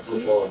is ihm above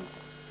gegeben. all.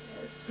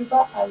 Er ist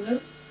über allem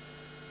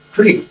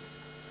Free.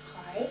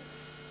 frei,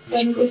 His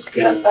können sich über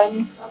Prajnananda.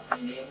 seinen Körper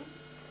legen,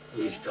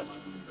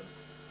 Wisdomananda.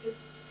 ist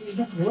He's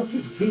wie not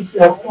working. He's the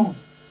atom.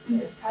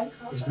 er ist kein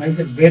It's Körper,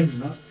 neither male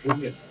nor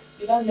female. er ist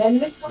weder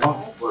männlich noch Not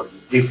weiblich. body.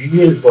 The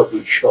real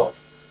body, Shaw.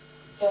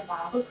 Der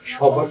wahre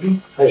Shaw Körper,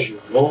 body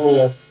has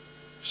no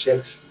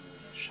sex.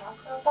 der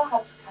Scharkörper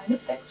hat keine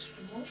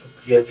Sexstimmung. So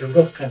Kriya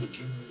Yoga can give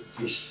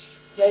you this.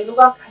 Der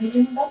Yoga kann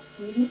Ihnen das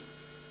geben.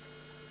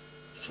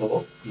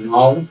 So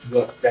now you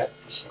are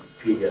practicing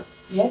Kriya.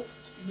 Jetzt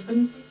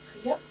üben Sie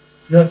Kriya.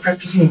 You are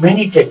practicing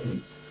many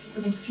techniques, Sie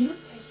üben viele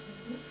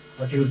Techniken,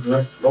 but you do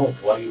not know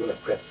why you are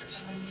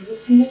practicing. aber Sie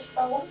wissen nicht,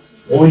 warum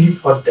Sie üben. Only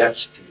for that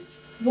stage,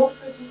 Nur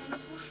für diesen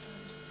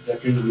Zustand,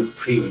 that you will be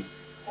free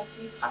dass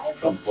Sie frei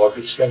from sind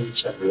body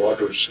sense and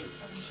water sense.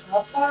 von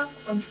Körper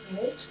und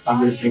Welt. You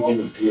will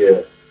Wahrnehmung. begin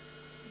there.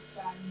 Sie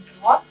bleiben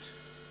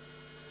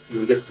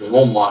You get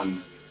no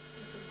mind.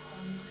 Sie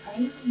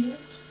bekommen keinen Mut.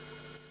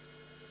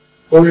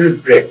 Full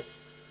breath.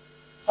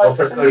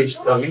 Motor car is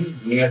Vollbremsung. coming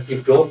near the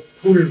door,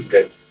 full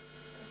breath.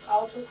 Das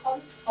Auto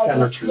kommt vor der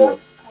Cannot Tür. move.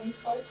 Eine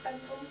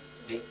Vollbremsung.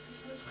 Bewegt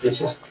sich nicht This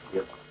mehr. is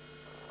clear.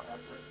 Das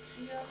ist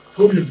Kriya.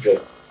 Full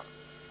breath.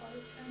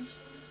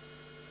 Vollbremsung.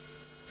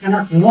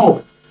 Cannot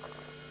move.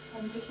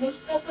 Kann sich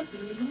nicht mehr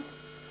bewegen.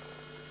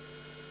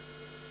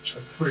 So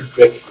full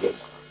breath here.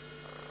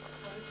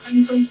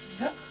 Vollbremsung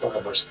hier.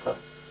 Paravastha.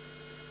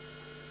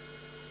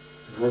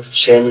 No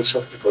sense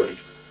of the body.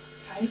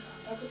 Kein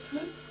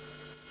Körpergefühl.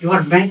 You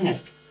are mad.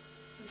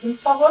 Sie sind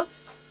verrückt.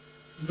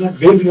 You are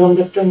baby on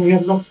that time, you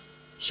have no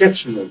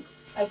sex mood.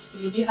 Als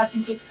Baby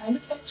hatten sie keine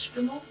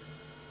Sexstimmung.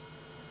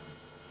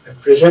 At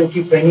present,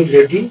 if any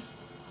lady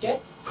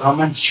Jetzt,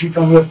 come and sit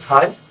on your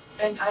thigh,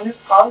 wenn eine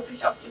Frau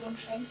sich auf ihren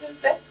Schenkel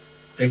setzt,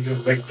 then your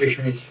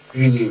meditation is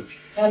finished.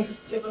 dann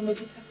ist ihre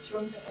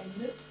Meditation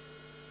beendet.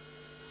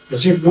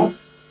 Is it not?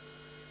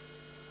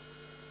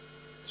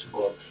 It's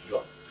God's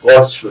love.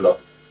 God's love.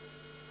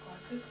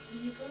 Gottes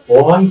Liebe.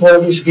 Why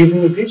God is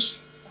giving you this?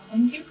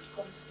 Warum gibt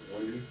Gott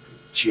Only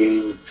to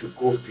change, to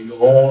go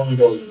beyond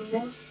all nur this.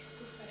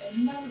 zu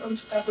verändern und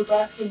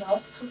darüber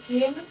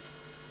hinauszugehen?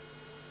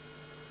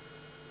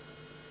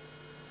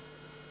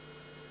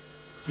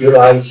 Your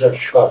eyes are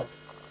shut,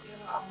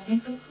 Ihre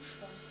Augen sind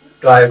geschlossen,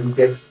 tied with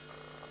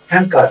a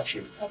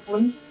handkerchief.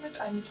 verbunden mit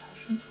einem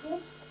Taschentuch.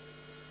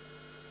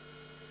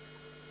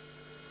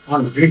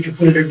 One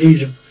beautiful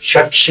lady is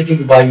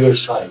sitting by your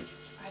side.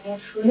 Eine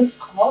schöne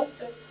Frau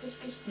setzt sich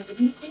dicht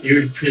neben sie. You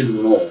will feel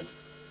no.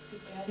 Sie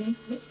werden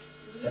nicht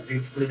A fühlen.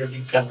 beautiful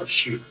lady cannot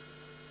sit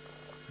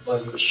by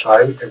your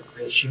side and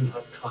pressing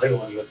her thigh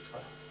on your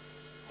thigh.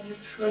 Eine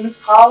schöne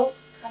Frau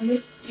kann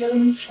nicht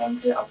ihren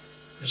Schenkel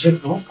Is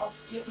it no? auf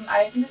ihren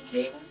eigenen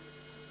legen.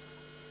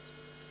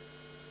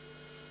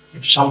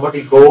 If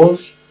somebody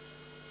goes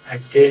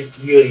and tells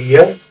to your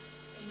ear,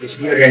 is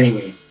your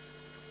enemy.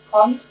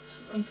 Kommt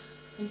und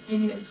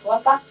ihnen ins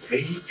Ohr sagt,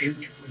 Very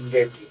beautiful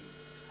lady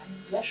eine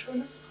sehr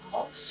schöne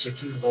Frau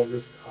sitting by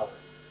your thigh.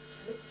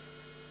 sitzt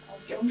auf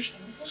ihrem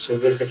Schenkel. So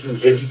you are getting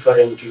ready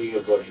current in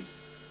your body.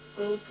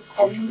 So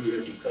bekommen Beautiful sie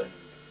ready current.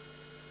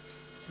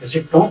 Is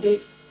it not?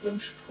 den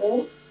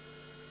Strom.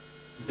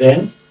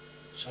 Then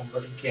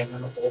somebody came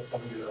and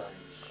opened your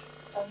eyes.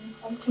 Dann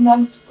kommt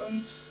jemand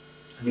und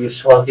And you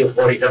saw the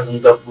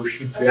Hariharananda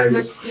bushy bear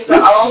öffnet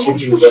ihre Augen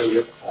sitting by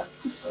your thigh.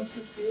 und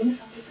sie sehen,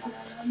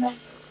 Hariharananda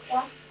sitzt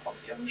da auf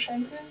ihrem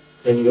Schenkel.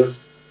 Then your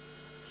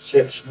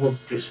sex mood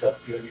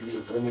disappeared in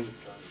a moment.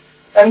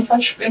 Dann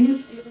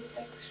verschwindet ihre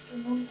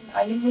Sexstimmung in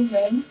einem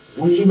Moment.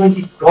 Only when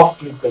you talk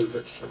you can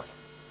get sex.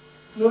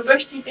 Nur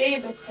durch die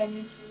Rede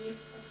können sie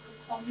das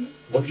bekommen.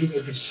 Only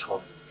when you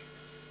saw.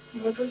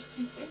 Nur durch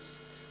die Sicht.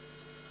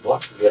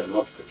 What we are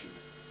not getting.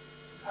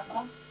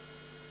 Aber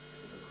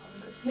sie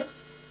bekommen es nicht.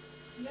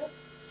 Hier.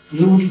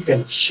 Nobody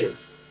can say.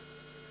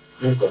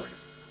 Nobody.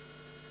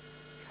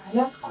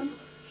 Keiner kann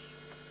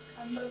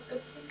dort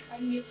sitzen,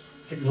 kein Mädchen.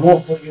 They know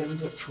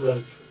Hariharananda through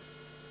and through.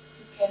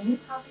 Sie kennen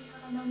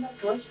Hariharananda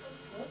durch und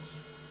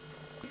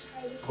durch.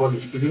 Teil des God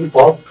is giving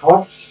all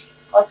thoughts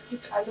Gott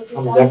gibt alle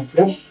from that Gedanken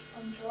place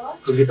von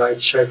dort to the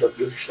right side of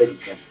your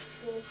cerebrum,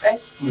 zu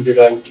rechten. on the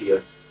right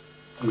ear.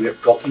 And we are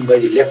talking by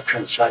the left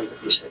hand side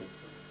of the cerebrum.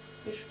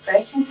 Wir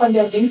sprechen von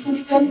der linken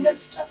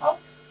Gehirnhälfte aus.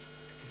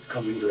 It's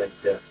coming like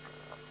that.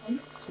 Und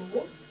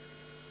so.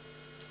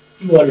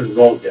 You all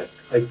know that.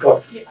 I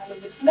got Sie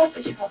alle wissen das,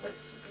 ich habe es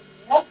sie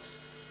gelehrt.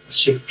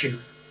 16.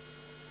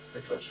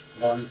 It was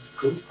 1,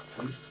 2,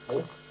 3,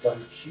 4, 5,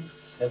 6,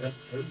 7, 8,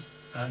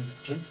 9,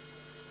 10,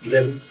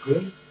 11,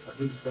 12,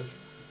 13, 14,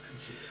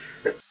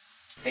 15.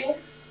 10.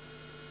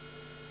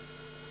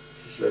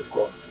 This is your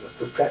God. You have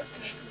to practice.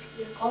 Das ist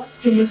ihr Gott.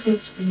 Sie müssen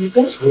es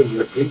üben. So you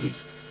are doing it.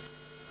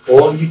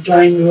 All the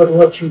time you are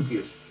watching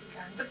this. Die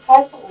ganze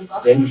Zeit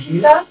beobachten Then Sie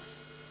here- das.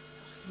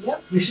 Hier,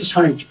 This is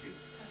scientific.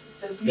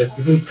 das ist You are Wissenschaft.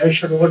 giving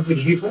pressure over the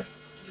liver.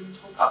 Den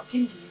Druck auf die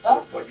Leber.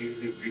 Your body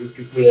will be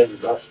beautiful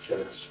and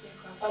lustrous. Ihr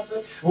Körper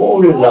wird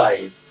Whole schön.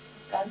 life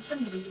Das ganze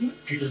Leben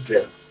till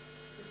death.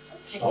 bis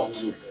zum Sound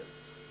Tod. and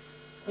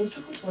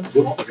Gute good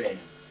Gesundheit, brain.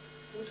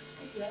 gutes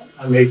Gehirn.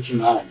 I'm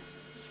 89.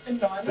 Ich bin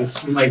You 9.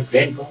 see my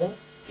brain power?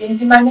 Sehen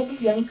Sie meine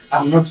Gehirnkraft?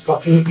 I'm not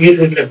talking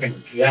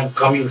irrelevantly. I'm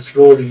coming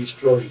slowly,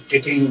 slowly,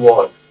 taking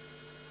what?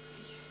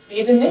 Ich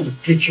rede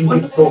nichts Teaching the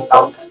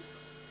Unrelevantes.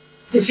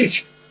 This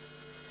is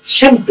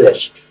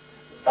simplest.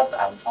 Das ist das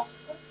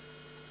Einfachste.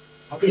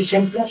 What is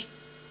simplest?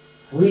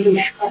 We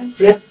Das shut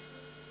Einfachste. breath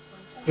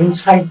Gott sei Dank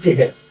inside the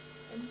head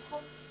im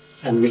Kopf.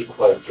 and we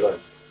quiet life.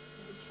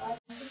 Ich weiß,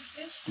 das ist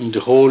Licht In the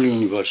whole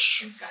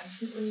universe. im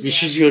ganzen Universum.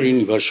 This is your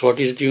universe. What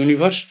is the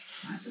universe?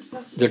 Was ist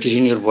das? That is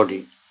in your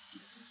body.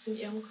 Das ist in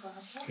Ihrem Körper.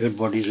 Your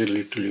body is a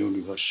little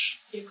universe.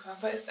 Ihr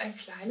Körper ist ein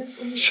kleines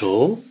Universum.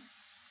 So,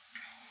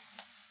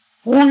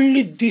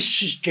 only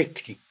this is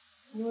technique.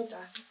 Nur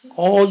das ist die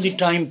All the Technik.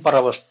 time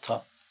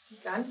paravastha. Die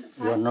ganze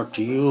Zeit. You are not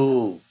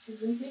you. Sie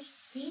sind nicht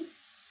Sie.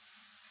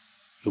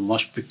 You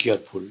must be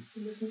careful. Sie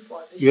müssen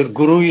vorsichtig Your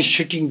guru is sein.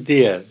 sitting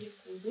there. Ihr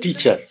Guru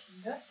teacher. sitzt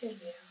hier, der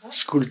Lehrer.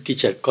 school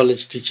teacher,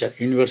 college teacher,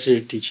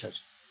 university teacher.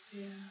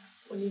 Der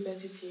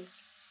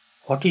Universitäts.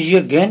 What is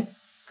your gain?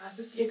 Was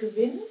ist Ihr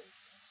Gewinn?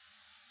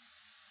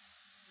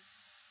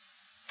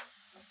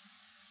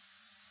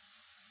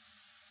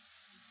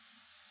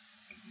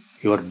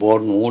 You are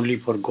born only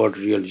for God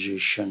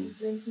realization.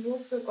 Sie sind nur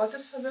für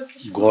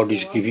Gottesverwirklichung God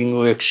is geboren. giving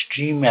you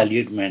extreme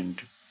allurement.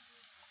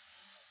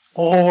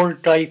 All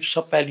types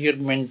of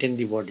allurement in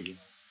the body.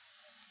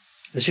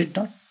 Is it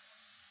not?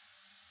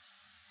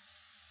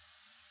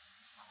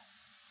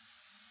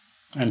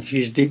 And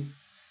He is the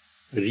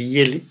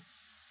real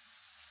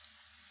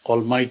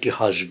Almighty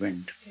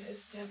Husband. Er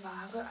ist der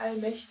wahre,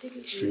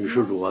 allmächtige So you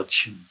should Ehemann.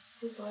 watch Him.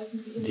 So sollten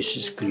Sie ihn This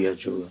is beobachten. Kriya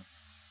Yoga.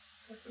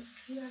 Das ist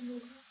Kriya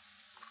Yoga.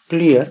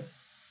 Clear?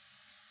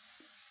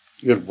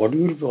 Your body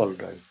will be all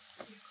right.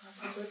 Ihr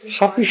Körper wird in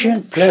Sufficient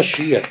Ordnung flesh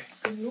here.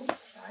 sein. Genug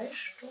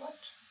Fleisch dort,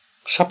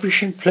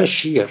 Sufficient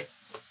flesh here.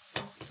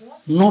 auch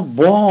dort. No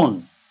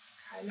bone.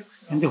 Keine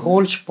In the Knochen.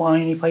 whole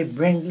spine, if I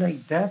bend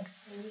like that,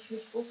 Wenn ich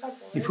mich so if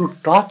verbeuge you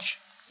touch,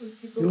 und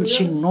Sie you will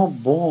see berühren, no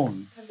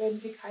bone. dann werden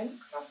Sie keine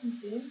Knochen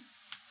sehen.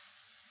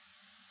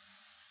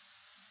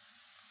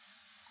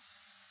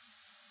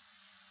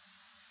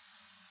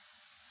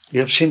 You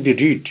have seen the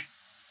reed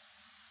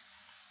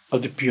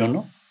of the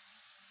piano.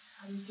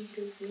 Haben Sie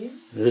gesehen?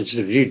 There is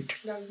the reed,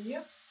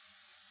 Klavier.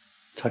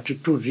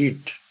 32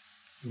 reed.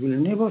 You will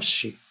never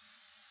see.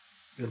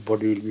 Your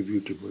body will be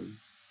beautiful.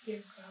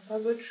 Ihr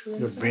Körper wird schön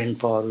Your sein. brain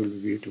power will be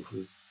beautiful.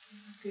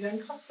 Ihre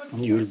Gehirnkraft wird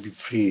And you will sein. be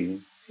free.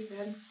 Sie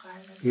werden frei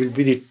You will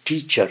be sein. the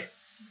teacher,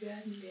 Sie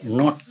werden Lehrer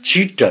not sein.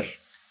 cheater.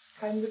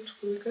 Kein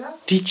Betrüger,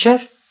 Teacher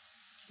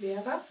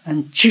Lehrer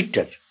and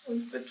cheater.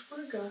 und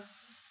Betrüger.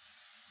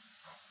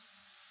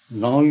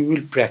 Now you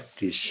will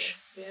practice.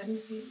 Jetzt werden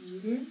Sie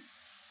üben.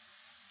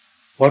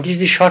 What is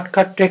the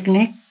shortcut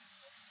technique?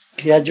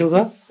 Kriya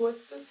Yoga?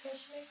 Kurze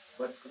Technik,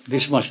 kurz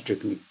This gefasst. much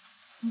technique.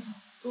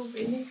 So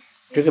wenig,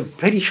 Take a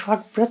very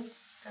short breath.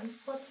 ganz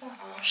kurzer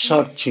Atem.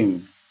 Search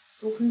Him.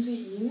 Suchen Sie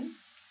ihn.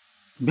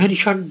 Very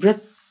short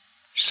breath.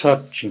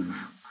 Search Him.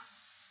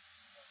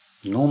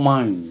 No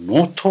mind,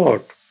 no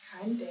thought,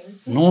 Kein Denken,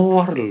 no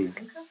world,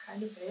 Gedanke,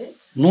 keine Welt,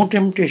 no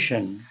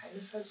temptation.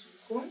 keine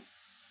Versuchung.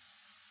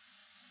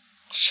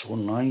 So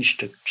nice,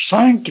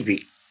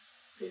 scientific,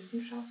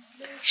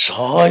 Wissenschaftlich,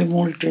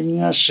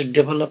 simultaneous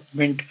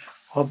development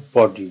of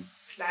body,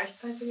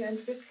 gleichzeitige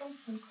Entwicklung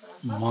von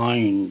Körper,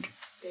 mind,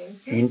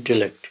 Denken,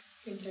 intellect,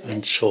 and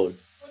Intellekt soul.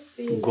 und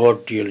Seele.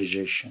 God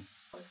realization.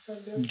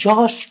 Gottverwirklichung.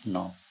 Just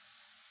now.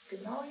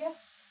 Genau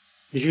jetzt.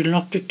 It will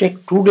not take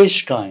 2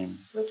 days' time.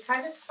 Es wird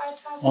keine 2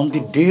 Tage On the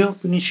dauern. day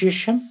of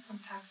initiation, Am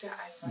Tag der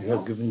you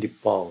have Einweihung given the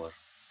power.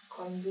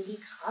 bekommen Sie die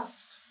Kraft,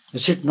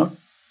 Is it not?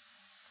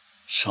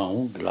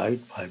 Sound, light,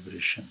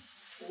 vibration.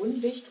 Ton,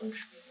 Licht und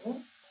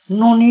Schwingung.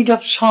 No need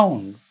of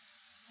sound,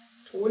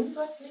 Ton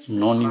wird nicht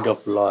no need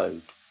gebraucht, of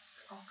light.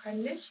 auch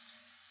kein Licht.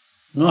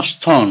 No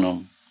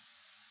sthanam.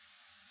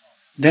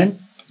 Then,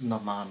 No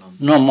manam.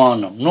 no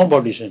manam, no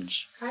body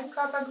sense. Kein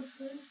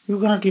Körpergefühl. You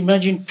cannot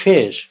imagine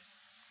face.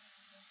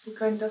 Sie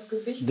können das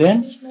Gesicht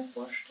Then- sich nicht mehr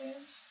vorstellen.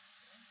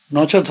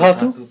 No cha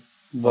dhatu, Dhatu.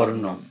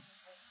 varnam.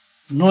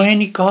 No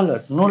any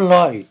color, no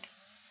light,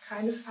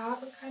 Keine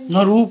Farbe, kein no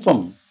Licht,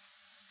 rupam.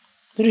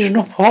 There is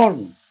no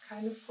form,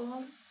 keine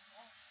Form.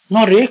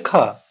 no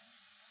rekha.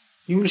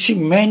 You will see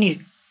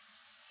many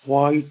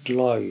white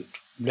light,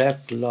 black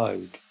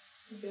light.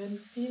 Sie werden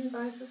viel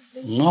weißes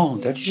Licht No,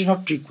 sehen. that is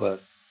not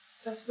required.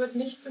 Das wird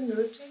nicht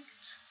benötigt.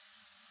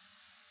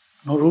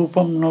 No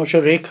rupam, no cha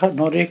rekha,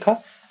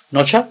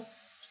 no cha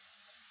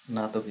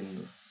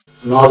Nadabindu.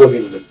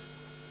 Nadavindu.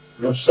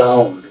 No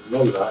sound,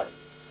 no light.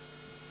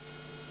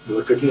 You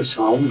are getting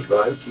sound,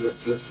 light, you are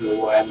just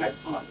low, I am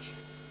advanced.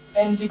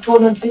 Wenn Sie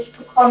Ton und Licht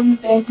bekommen,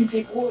 denken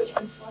Sie, oh, ich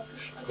bin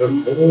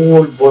fortgeschritten. Your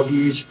whole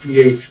body is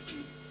PhD.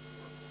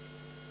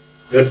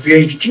 Your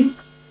PhD?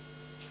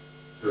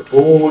 Your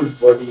whole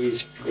body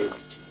is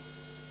PhD.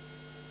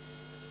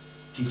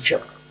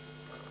 Teacher.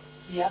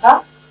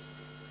 Lehrer,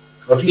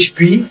 What is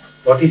P?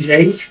 What is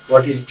H?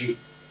 What is D?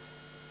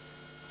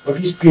 What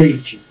is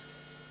PhD?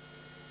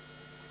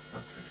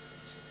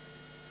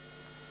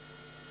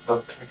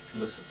 Doctorate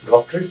philosophy.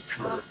 Doctorate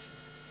philosophy.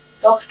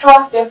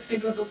 Doktor der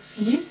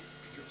Philosophie.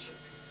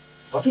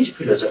 What is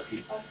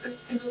philosophy? Was ist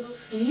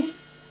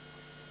Philosophie?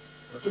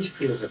 What is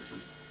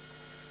philosophy?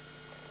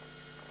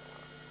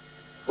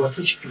 What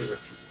is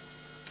philosophy?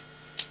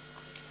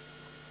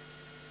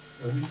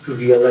 You need to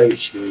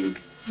realize it.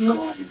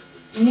 Nur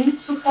ihn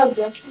zu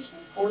verwirklichen,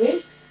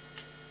 ruhig.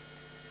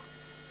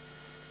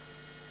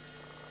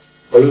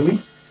 Follow me?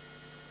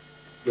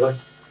 You are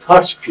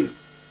thirsty.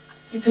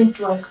 Sie sind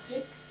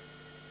durstig.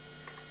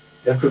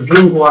 You have to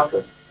drink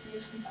water. Sie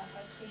müssen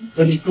Wasser trinken.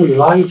 There is no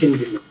light in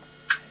the room.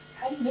 Es ist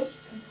kein Licht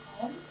im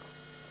Raum.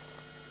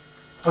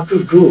 What to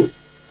do?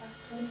 Was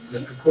tun You Sie?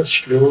 have to go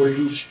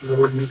slowly,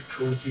 slowly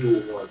through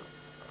the wall.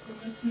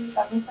 Sie müssen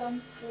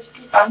langsam durch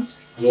die Wand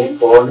In the gehen.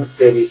 corner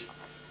there is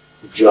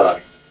jar.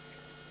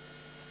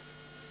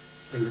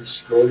 And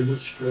slowly,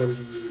 slowly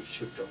you will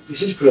sit down.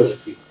 This is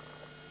philosophy.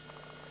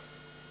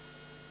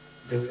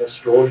 Then you are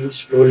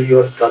slowly you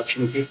are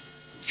touching the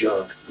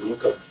jar,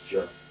 look at the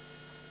jar.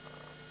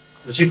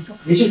 This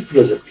is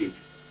philosophy.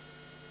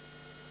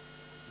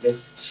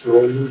 Then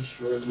slowly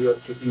you are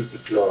taking the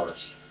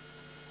glass.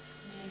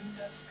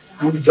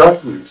 In the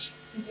darkness.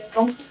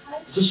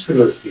 This is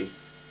philosophy.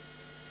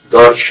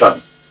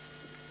 Darshan.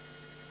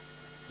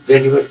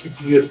 Then you are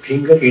keeping your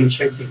finger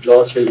inside the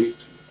glass a little.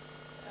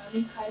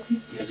 And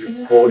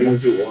you pouring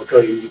the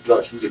water in the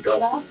glass in the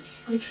darkness.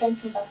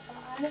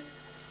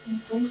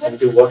 And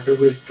the water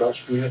will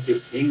touch near the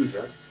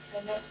finger.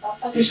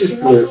 This is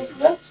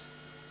philosophy.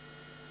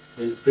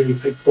 And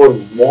if I pour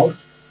more,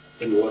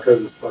 then water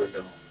will fall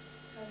down.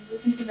 Well,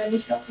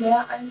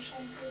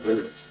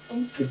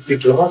 keep the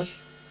glass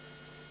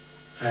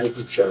and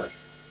the jar.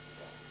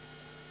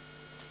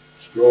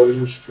 Slowly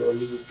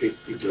you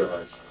take the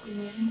glass.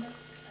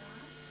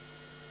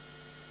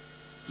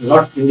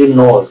 Not in the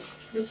nose,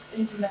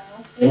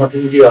 not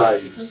in the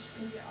eyes,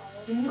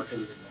 not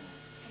in the nose.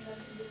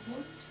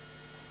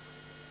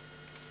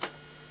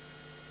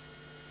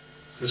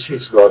 This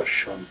is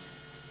darshan.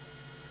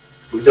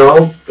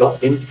 Without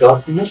in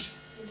darkness,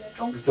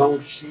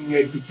 without seeing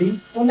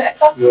anything, you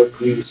are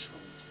doing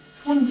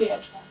something.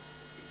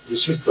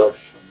 This is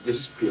darshan. This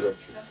is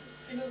philosophy.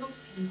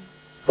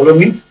 Follow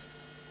me?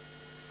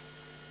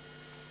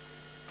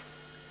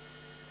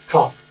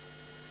 Stop.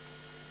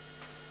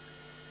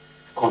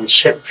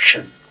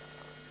 Conception.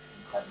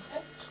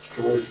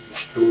 Slowly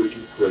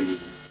going.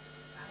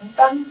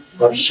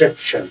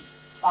 Perception.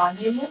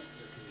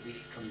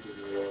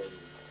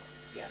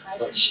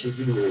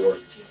 Perceiving the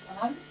world.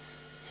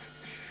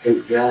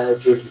 And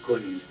gradually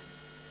going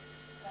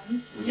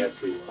in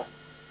everyone.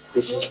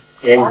 This is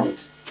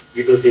end.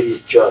 Below there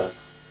is jar.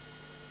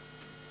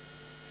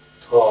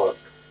 Thought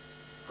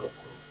of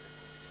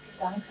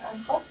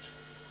God.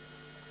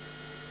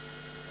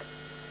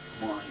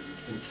 Mind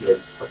into a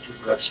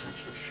particular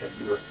sensation.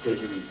 You are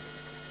telling me,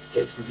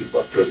 taking the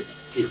bottle,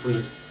 keeping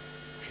the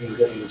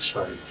finger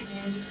inside. Sie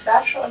nehmen die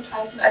Flasche und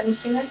halten einen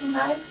Finger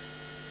hinein.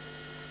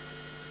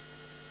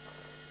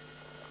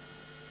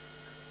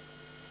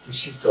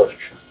 This is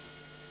darshan.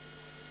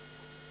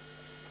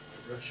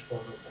 The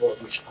response of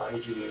God is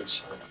hiding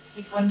inside.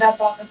 Die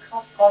wunderbare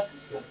Kraft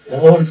Gottes wird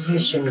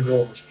Always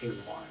engrossed in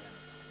Maya.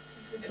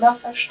 Sie sind immer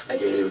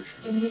verstrickt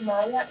in die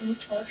Maya, in die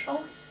Täuschung.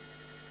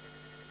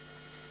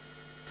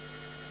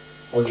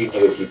 Only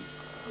negative,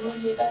 Nur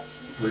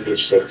negativ, only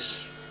sex.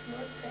 nur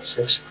Sex.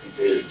 Sex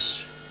prevails.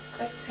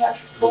 Sex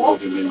herrscht vor.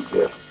 Nobody will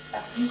care.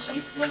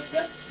 Musik wird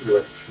hier. You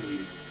are free.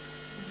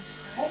 Sie sind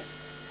frei.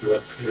 You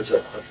are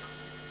philosopher.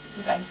 Sie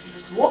sind ein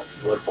Philosoph.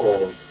 You are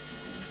God. Sie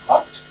sind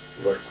Gott.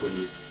 You are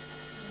holy.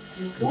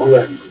 Sie sind You Guru.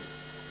 and you.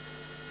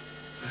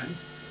 And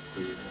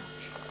you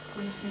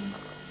Sie müssen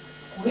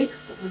ruhig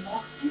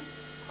beobachten.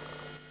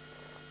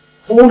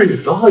 whole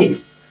life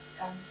Das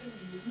ganze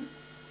Leben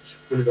is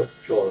full of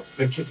joy,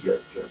 material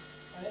joy.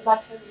 voll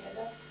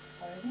materieller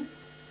Freuden.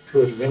 So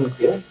when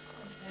there, Und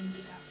wenn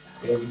sie da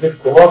then bleiben, the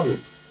God dann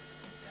bekommen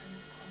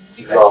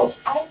sie Wow.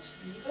 Göttlichkeit,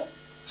 Liebe.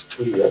 is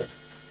clear.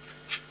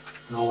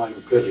 Now I'm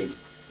telling.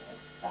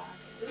 Jetzt sage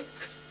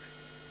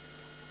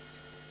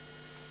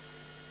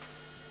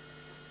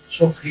ich.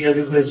 So Kriya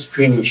Yoga is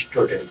finished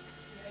today.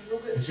 Der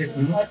Yoga Is ist it für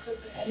me? heute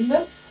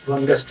beendet. You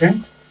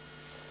understand?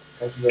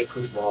 That you have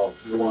to bow.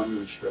 You want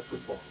me to have to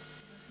bow.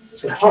 Sie müssen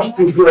sich So first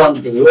you einladen. do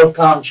one thing. You are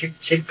calm.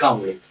 Sit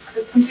calmly.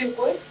 Sitzen Sie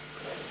ruhig.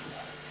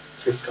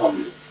 Sit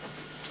calmly.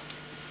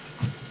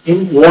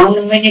 In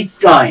 1 minute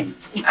time,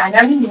 In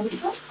einer Minute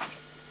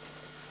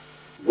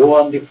go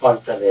on the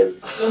fontanelle.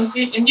 gehen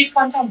Sie in die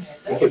Fontanelle.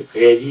 Take a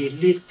very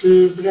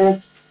little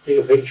breath. Take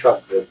a very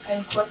short breath.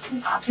 Einen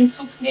kurzen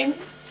Atemzug nehmen.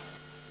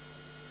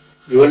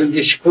 You are in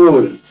the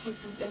school. Sie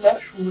sind in der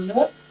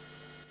Schule.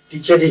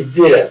 Teacher is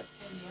there. Der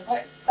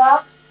Lehrer ist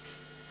da.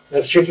 You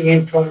are sitting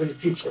in front of the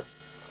teacher.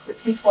 Sie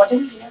sitzen vor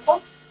dem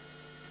Lehrer.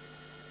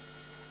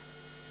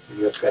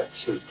 You are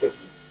practicing technique.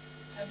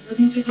 Dann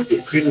würden Sie die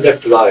You feel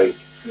that light.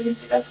 Fühlen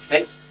Sie das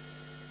Licht?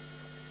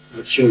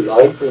 You see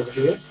light over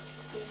here.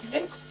 Sehen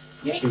Licht?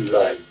 You Hier. see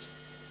light.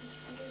 Ich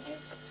sehe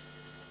Licht.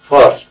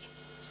 First,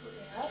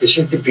 Zuerst. this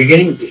is the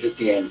beginning, this is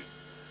the end.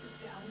 Das ist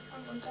der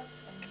Anfang und das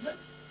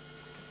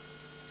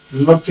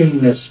Ende.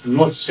 Nothingness,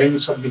 no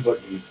sense of the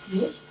body.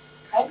 Nichts.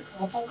 Kein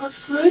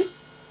Körpergefühl.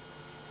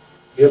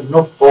 You have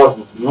no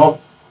form, no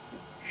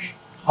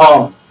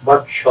harm,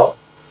 but shock,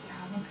 Sie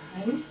haben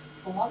keine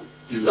Form.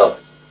 love.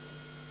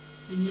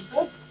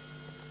 Liebe.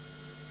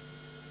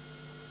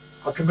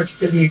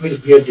 Automatically you will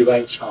hear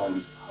divine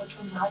sound.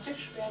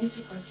 Automatisch werden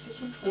Sie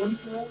göttlichen Ton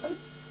hören.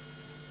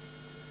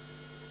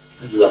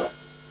 Love.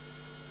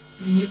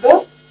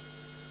 Liebe.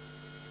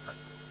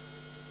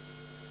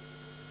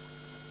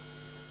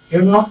 You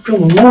have not to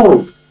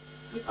move.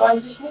 Sie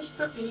sollen sich nicht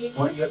bewegen.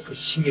 Only you have to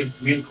see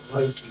it, milk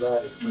white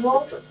light.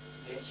 Nur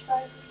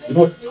milchweißes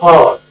No Licht.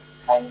 thought.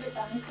 Kein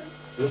Gedanke.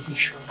 Little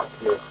short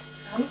breath.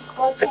 Ganz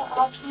kurzer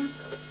Atem.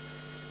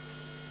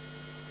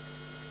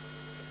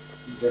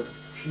 Then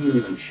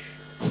finish.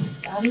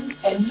 Dann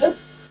Ende.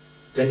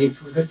 Then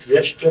if you get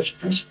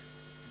restlessness,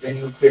 then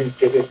you can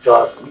take a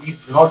task.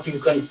 If not, you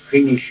can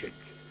finish it.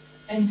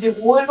 Wenn Sie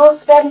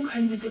ruhelos werden,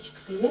 können Sie sich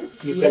drehen.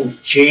 You can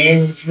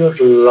change your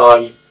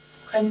life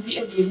Können Sie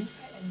Ihr Leben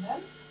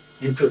verändern.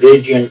 into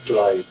radiant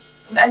life.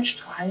 In ein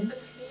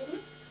strahlendes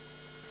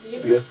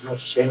Leben. You have no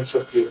sense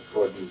of your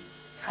body.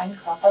 Kein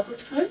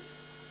Körpergefühl.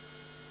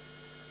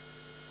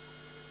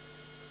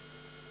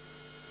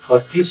 For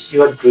this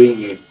you are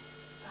doing it.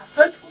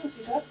 Dafür tun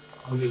Sie das.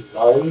 Only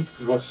life,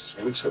 no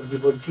sense of the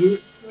body.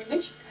 Nur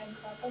Licht, kein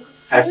Körpergefühl.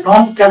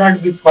 Atom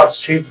cannot be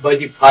perceived by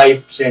the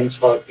five sense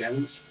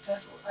organs.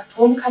 Das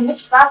Atom kann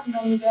nicht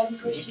wahrgenommen werden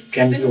durch die It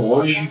can be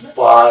only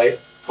Sinnesorgane,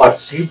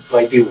 perceived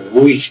by the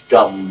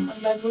wisdom.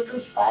 sondern nur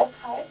durch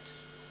Weisheit.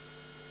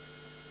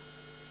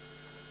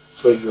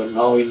 So you are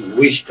now in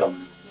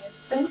wisdom.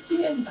 Jetzt sind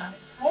Sie in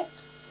Weisheit.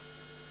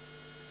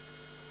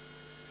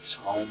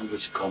 Sound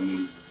is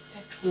coming.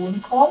 Der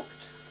Ton kommt.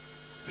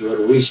 You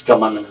are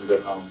wisdom ananda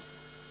now.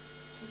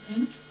 Sie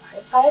sind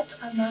Weisheit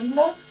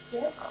einander.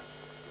 Jetzt.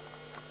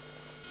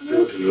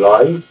 Your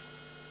life,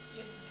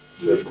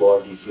 your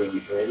body is in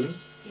hell.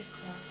 Ihr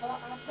Körper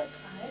atmet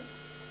ein.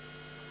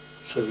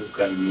 So you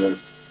can move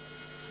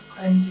So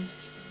können Sie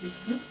sich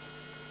bewegen.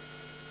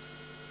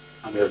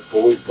 on your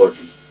whole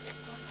body.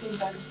 Auf den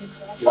ganzen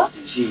Your Körper.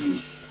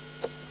 disease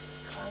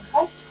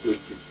Krankheit. will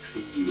be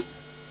free.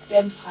 Sie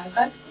werden frei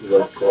sein. You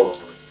are God.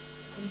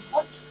 Sie sind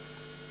Gott.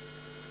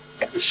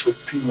 The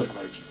Supreme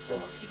Almighty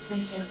God. Sie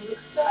sind der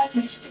höchste,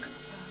 allmächtige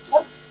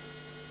Vater.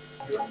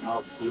 You are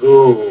now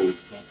Guru.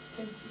 Jetzt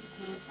sind Sie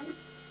Guru.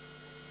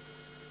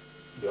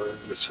 You are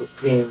in the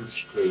Supreme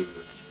state.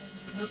 Sie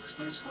sind im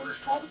höchsten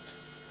Zustand.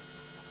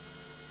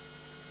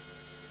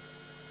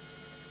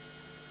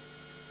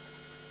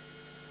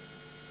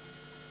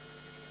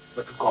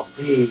 But to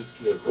complete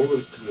your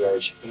whole Kriya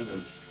is finished.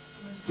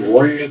 Sie müssen You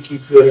only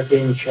keep your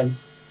attention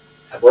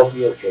above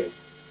your head.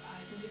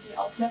 behalten Sie die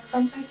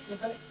Aufmerksamkeit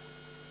über.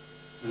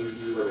 When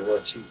you are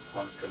watching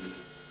constantly.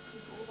 Sie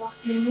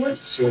beobachten nur die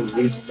Same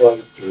Kontinente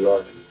with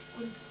Lord.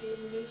 und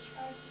sehen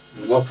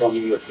Milchweißes Not on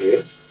your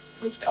head,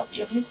 nicht auf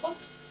Ihrem Kopf,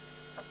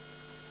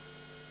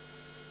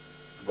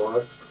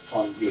 but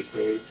on the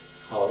head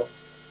of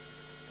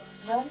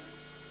sondern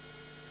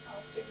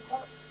auf dem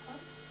Kopf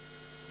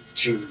von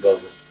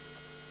Zimbabwe.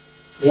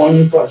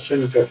 1%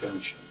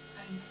 attention,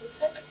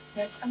 1%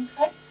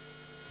 Aufmerksamkeit,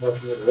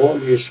 but your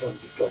whole is on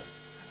the top.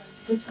 aber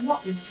Sie sind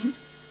immer unten.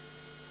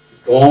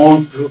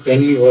 Don't look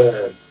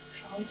anywhere.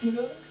 Schauen Sie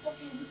nirgendwo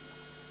hin.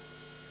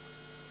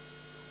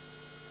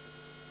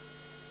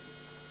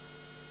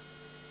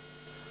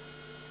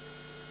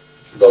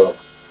 Love.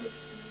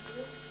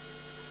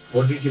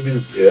 What did you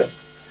mean there?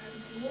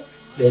 Bleiben Sie nur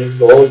dort, There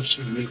is all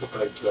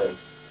signified life.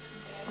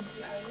 dann werden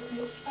Sie alle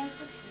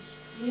Milchweißes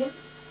Licht sehen,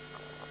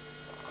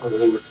 All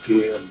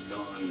day and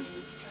night. den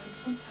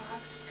ganzen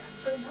Tag, die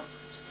ganze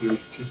Nacht. You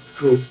keep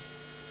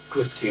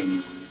two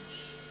things.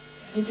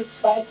 Werden Sie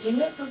zwei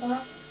Dinge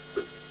bewahren,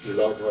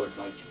 Love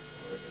Almighty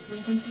God.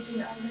 lieben Sie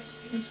den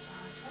allmächtigen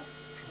Vater.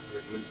 From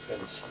your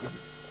infancy,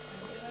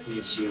 Von Ihrer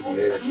Is he Geburt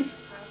there? an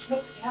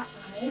atmet er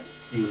ein.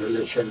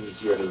 inhalation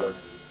is your love.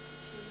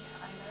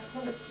 Die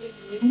Einatmung ist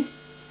Ihr Leben.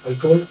 I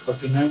told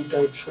 49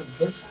 types of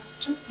death.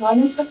 Sagte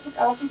 49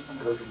 Arten von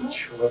Very Atmung.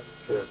 short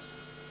death.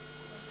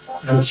 Kurzer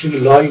And Atmung. see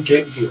light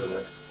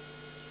everywhere.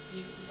 Ich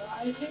sehe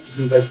überall Licht.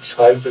 In that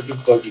side of the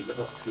body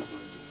of human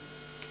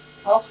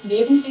being. Auch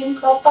neben den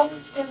Körpern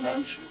der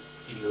Menschen.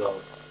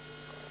 Love.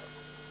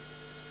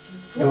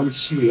 Sehen Don't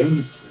see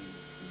anything.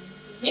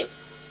 Sie nichts.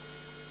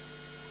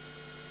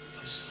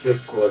 This is your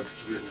God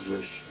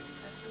realization.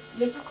 Das ist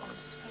Ihre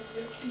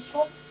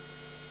Gottesverwirklichung.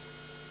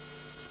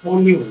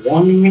 Only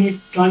 1 minute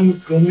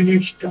time, 2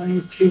 minutes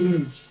time, 3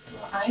 minutes.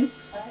 Nur 1,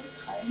 2,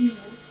 3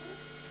 Minuten.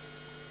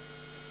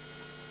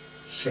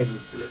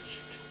 Simplest,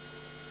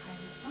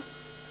 Einfach.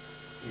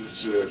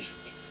 easiest,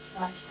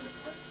 Das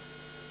Leichteste.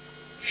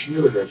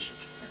 surest,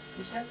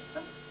 Das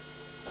Sicherste.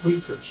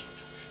 quickest.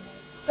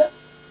 Schnellste.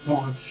 No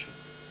option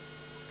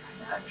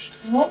Keine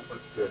Anstrengung.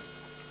 but best.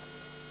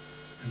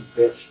 And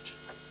best.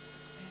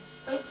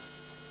 Das Beste.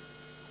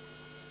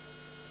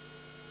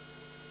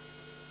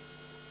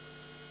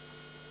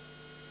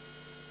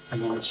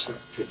 And also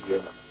to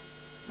the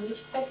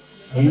Nicht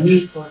any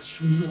sektierisch.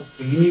 person of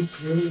any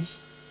place,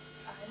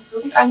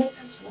 Irgendeine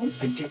Person it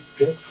von is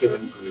death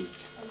can do it.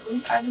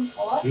 irgendeinem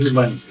Ort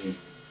Human being.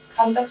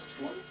 kann das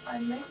tun,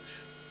 ein Mensch.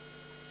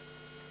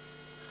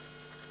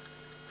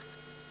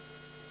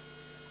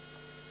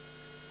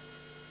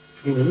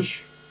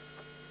 Finish.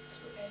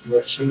 So You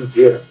are seeing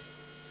there.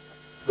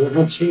 You are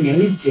not seeing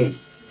anything.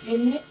 Sie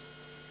sehen nichts.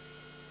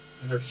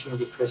 You are not seeing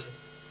the present.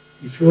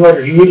 If you are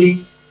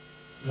really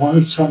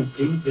want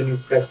something, then you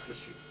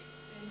practice it.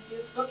 Wenn Sie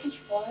es wirklich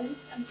wollen,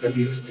 dann Then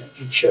you tun are Sie the es.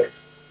 teacher.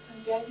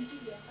 Dann werden Sie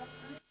Lehrer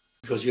sein,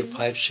 Because your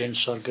five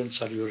sense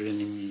organs are your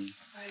enemy.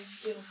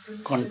 weil Ihre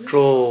 5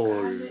 Control.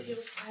 Sinnesorgane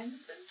Ihre Feinde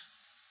sind.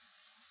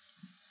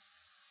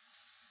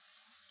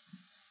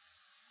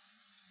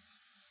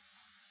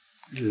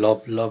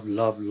 Love, love,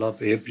 love,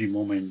 love every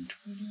moment.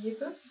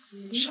 Liebe,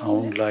 jeden Sound,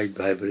 Moment, light,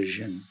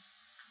 vibration.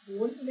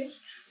 Ton,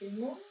 Licht,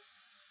 Schwingung.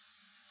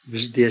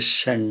 is the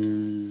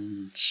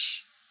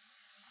essence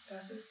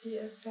Das ist die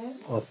Essenz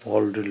of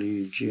all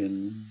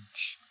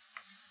religions.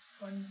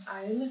 von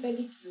allen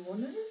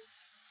Religionen.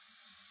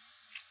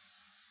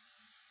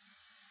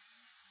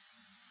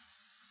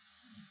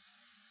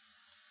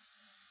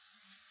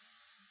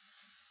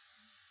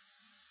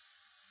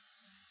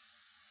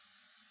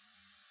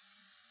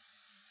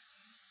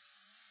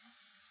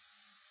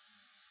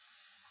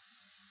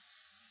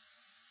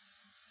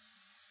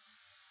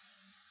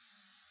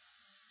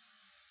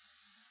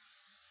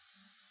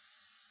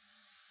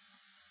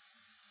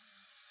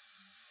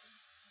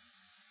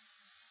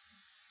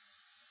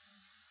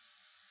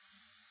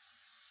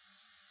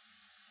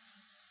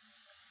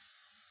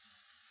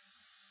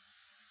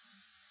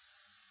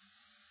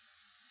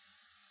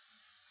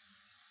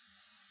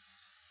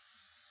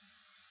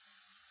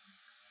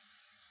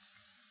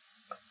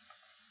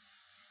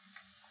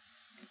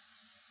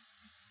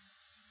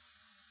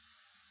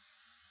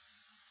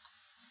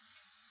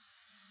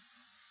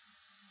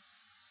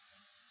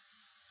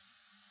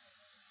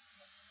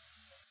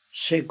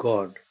 Say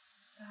God,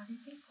 Sagen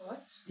Sie Gott,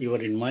 you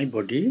are in my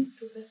body,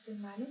 du bist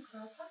in meinem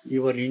Körper,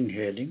 you are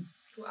inhaling,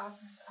 du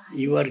atmest ein.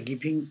 you are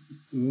giving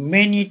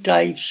many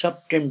types of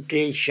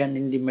temptation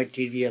in the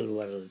material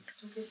world.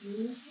 Du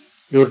gewinnst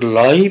sie, Your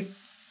life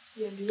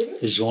ihr Leben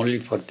is only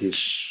for this.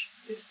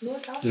 ist nur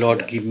dafür.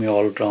 Lord, give me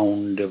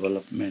all-round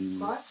development.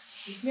 Gott,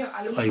 gib mir I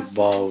allumfassende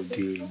bow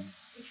thee. Entwicklung.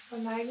 Ich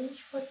verneige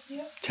mich vor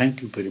dir.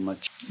 Thank you very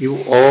much. You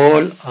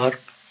all are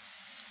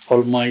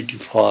Almighty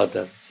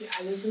Father. Sie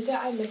alle sind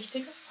der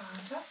allmächtige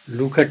Vater.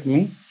 Look at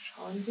me.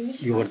 Schauen Sie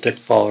mich You are an.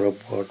 that power of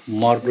God,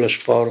 marvelous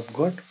power of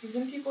God. Sie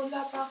sind die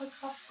wunderbare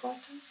Kraft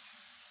Gottes.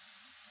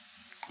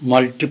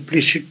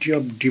 Multiplicity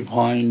of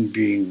divine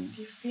being.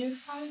 Die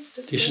Vielfalt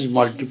des This is göttlichen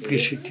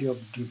multiplicity of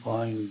Wesens.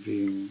 divine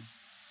being.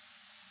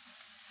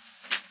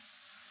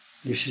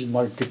 This is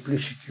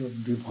multiplicity of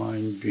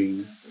divine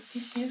being. Das ist die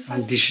Vielfalt.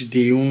 And this is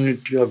the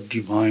unity of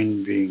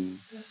divine being.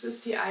 Das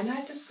ist die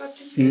Einheit des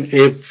göttlichen In Wesens.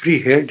 every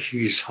head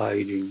he is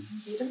hiding.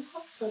 In jedem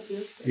Kopf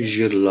verbirgt er. Is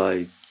your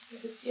life.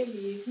 Er ist ihr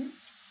Leben.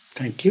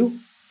 Thank you.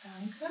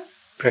 Danke.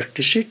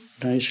 Practice it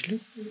nicely.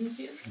 Üben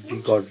Sie es You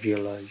gut. got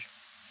realized.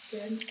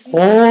 Werden Sie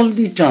All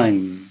the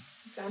time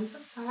die ganze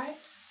Zeit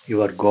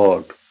you are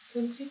God.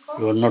 sind Sie Gott.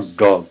 You are not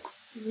dog.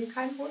 Sie sind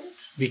kein Hund.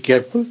 Be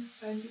careful.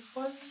 Seien Sie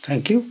vorsichtig.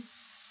 Thank you.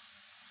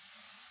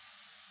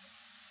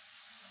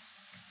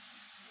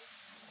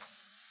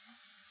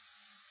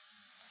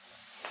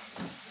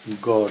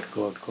 God,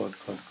 God, God,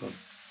 God, God.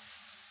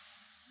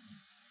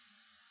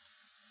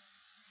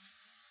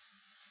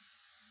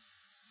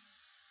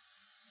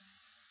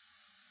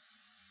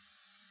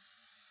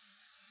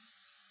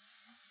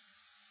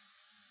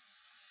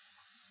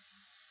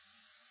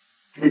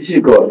 This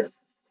is God.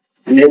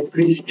 In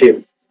every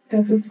step,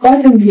 Das ist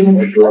Gott in jedem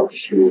God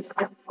loves you.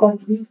 Gott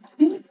liebt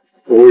Sie.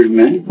 Old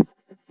man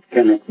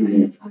cannot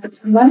move.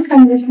 Alter Mann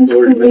kann sich nicht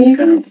Old man bewegen,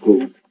 cannot go.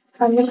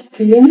 kann nicht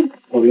gehen.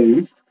 Follow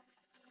me.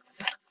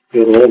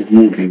 You're all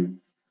moving.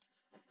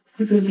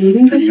 Sie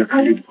bewegen And you sich have to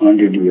alle live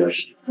 100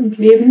 years. und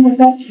leben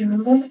 100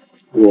 Jahre.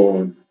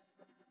 Wow.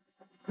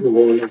 The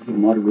whole of the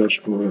marvelous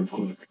power of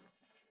God.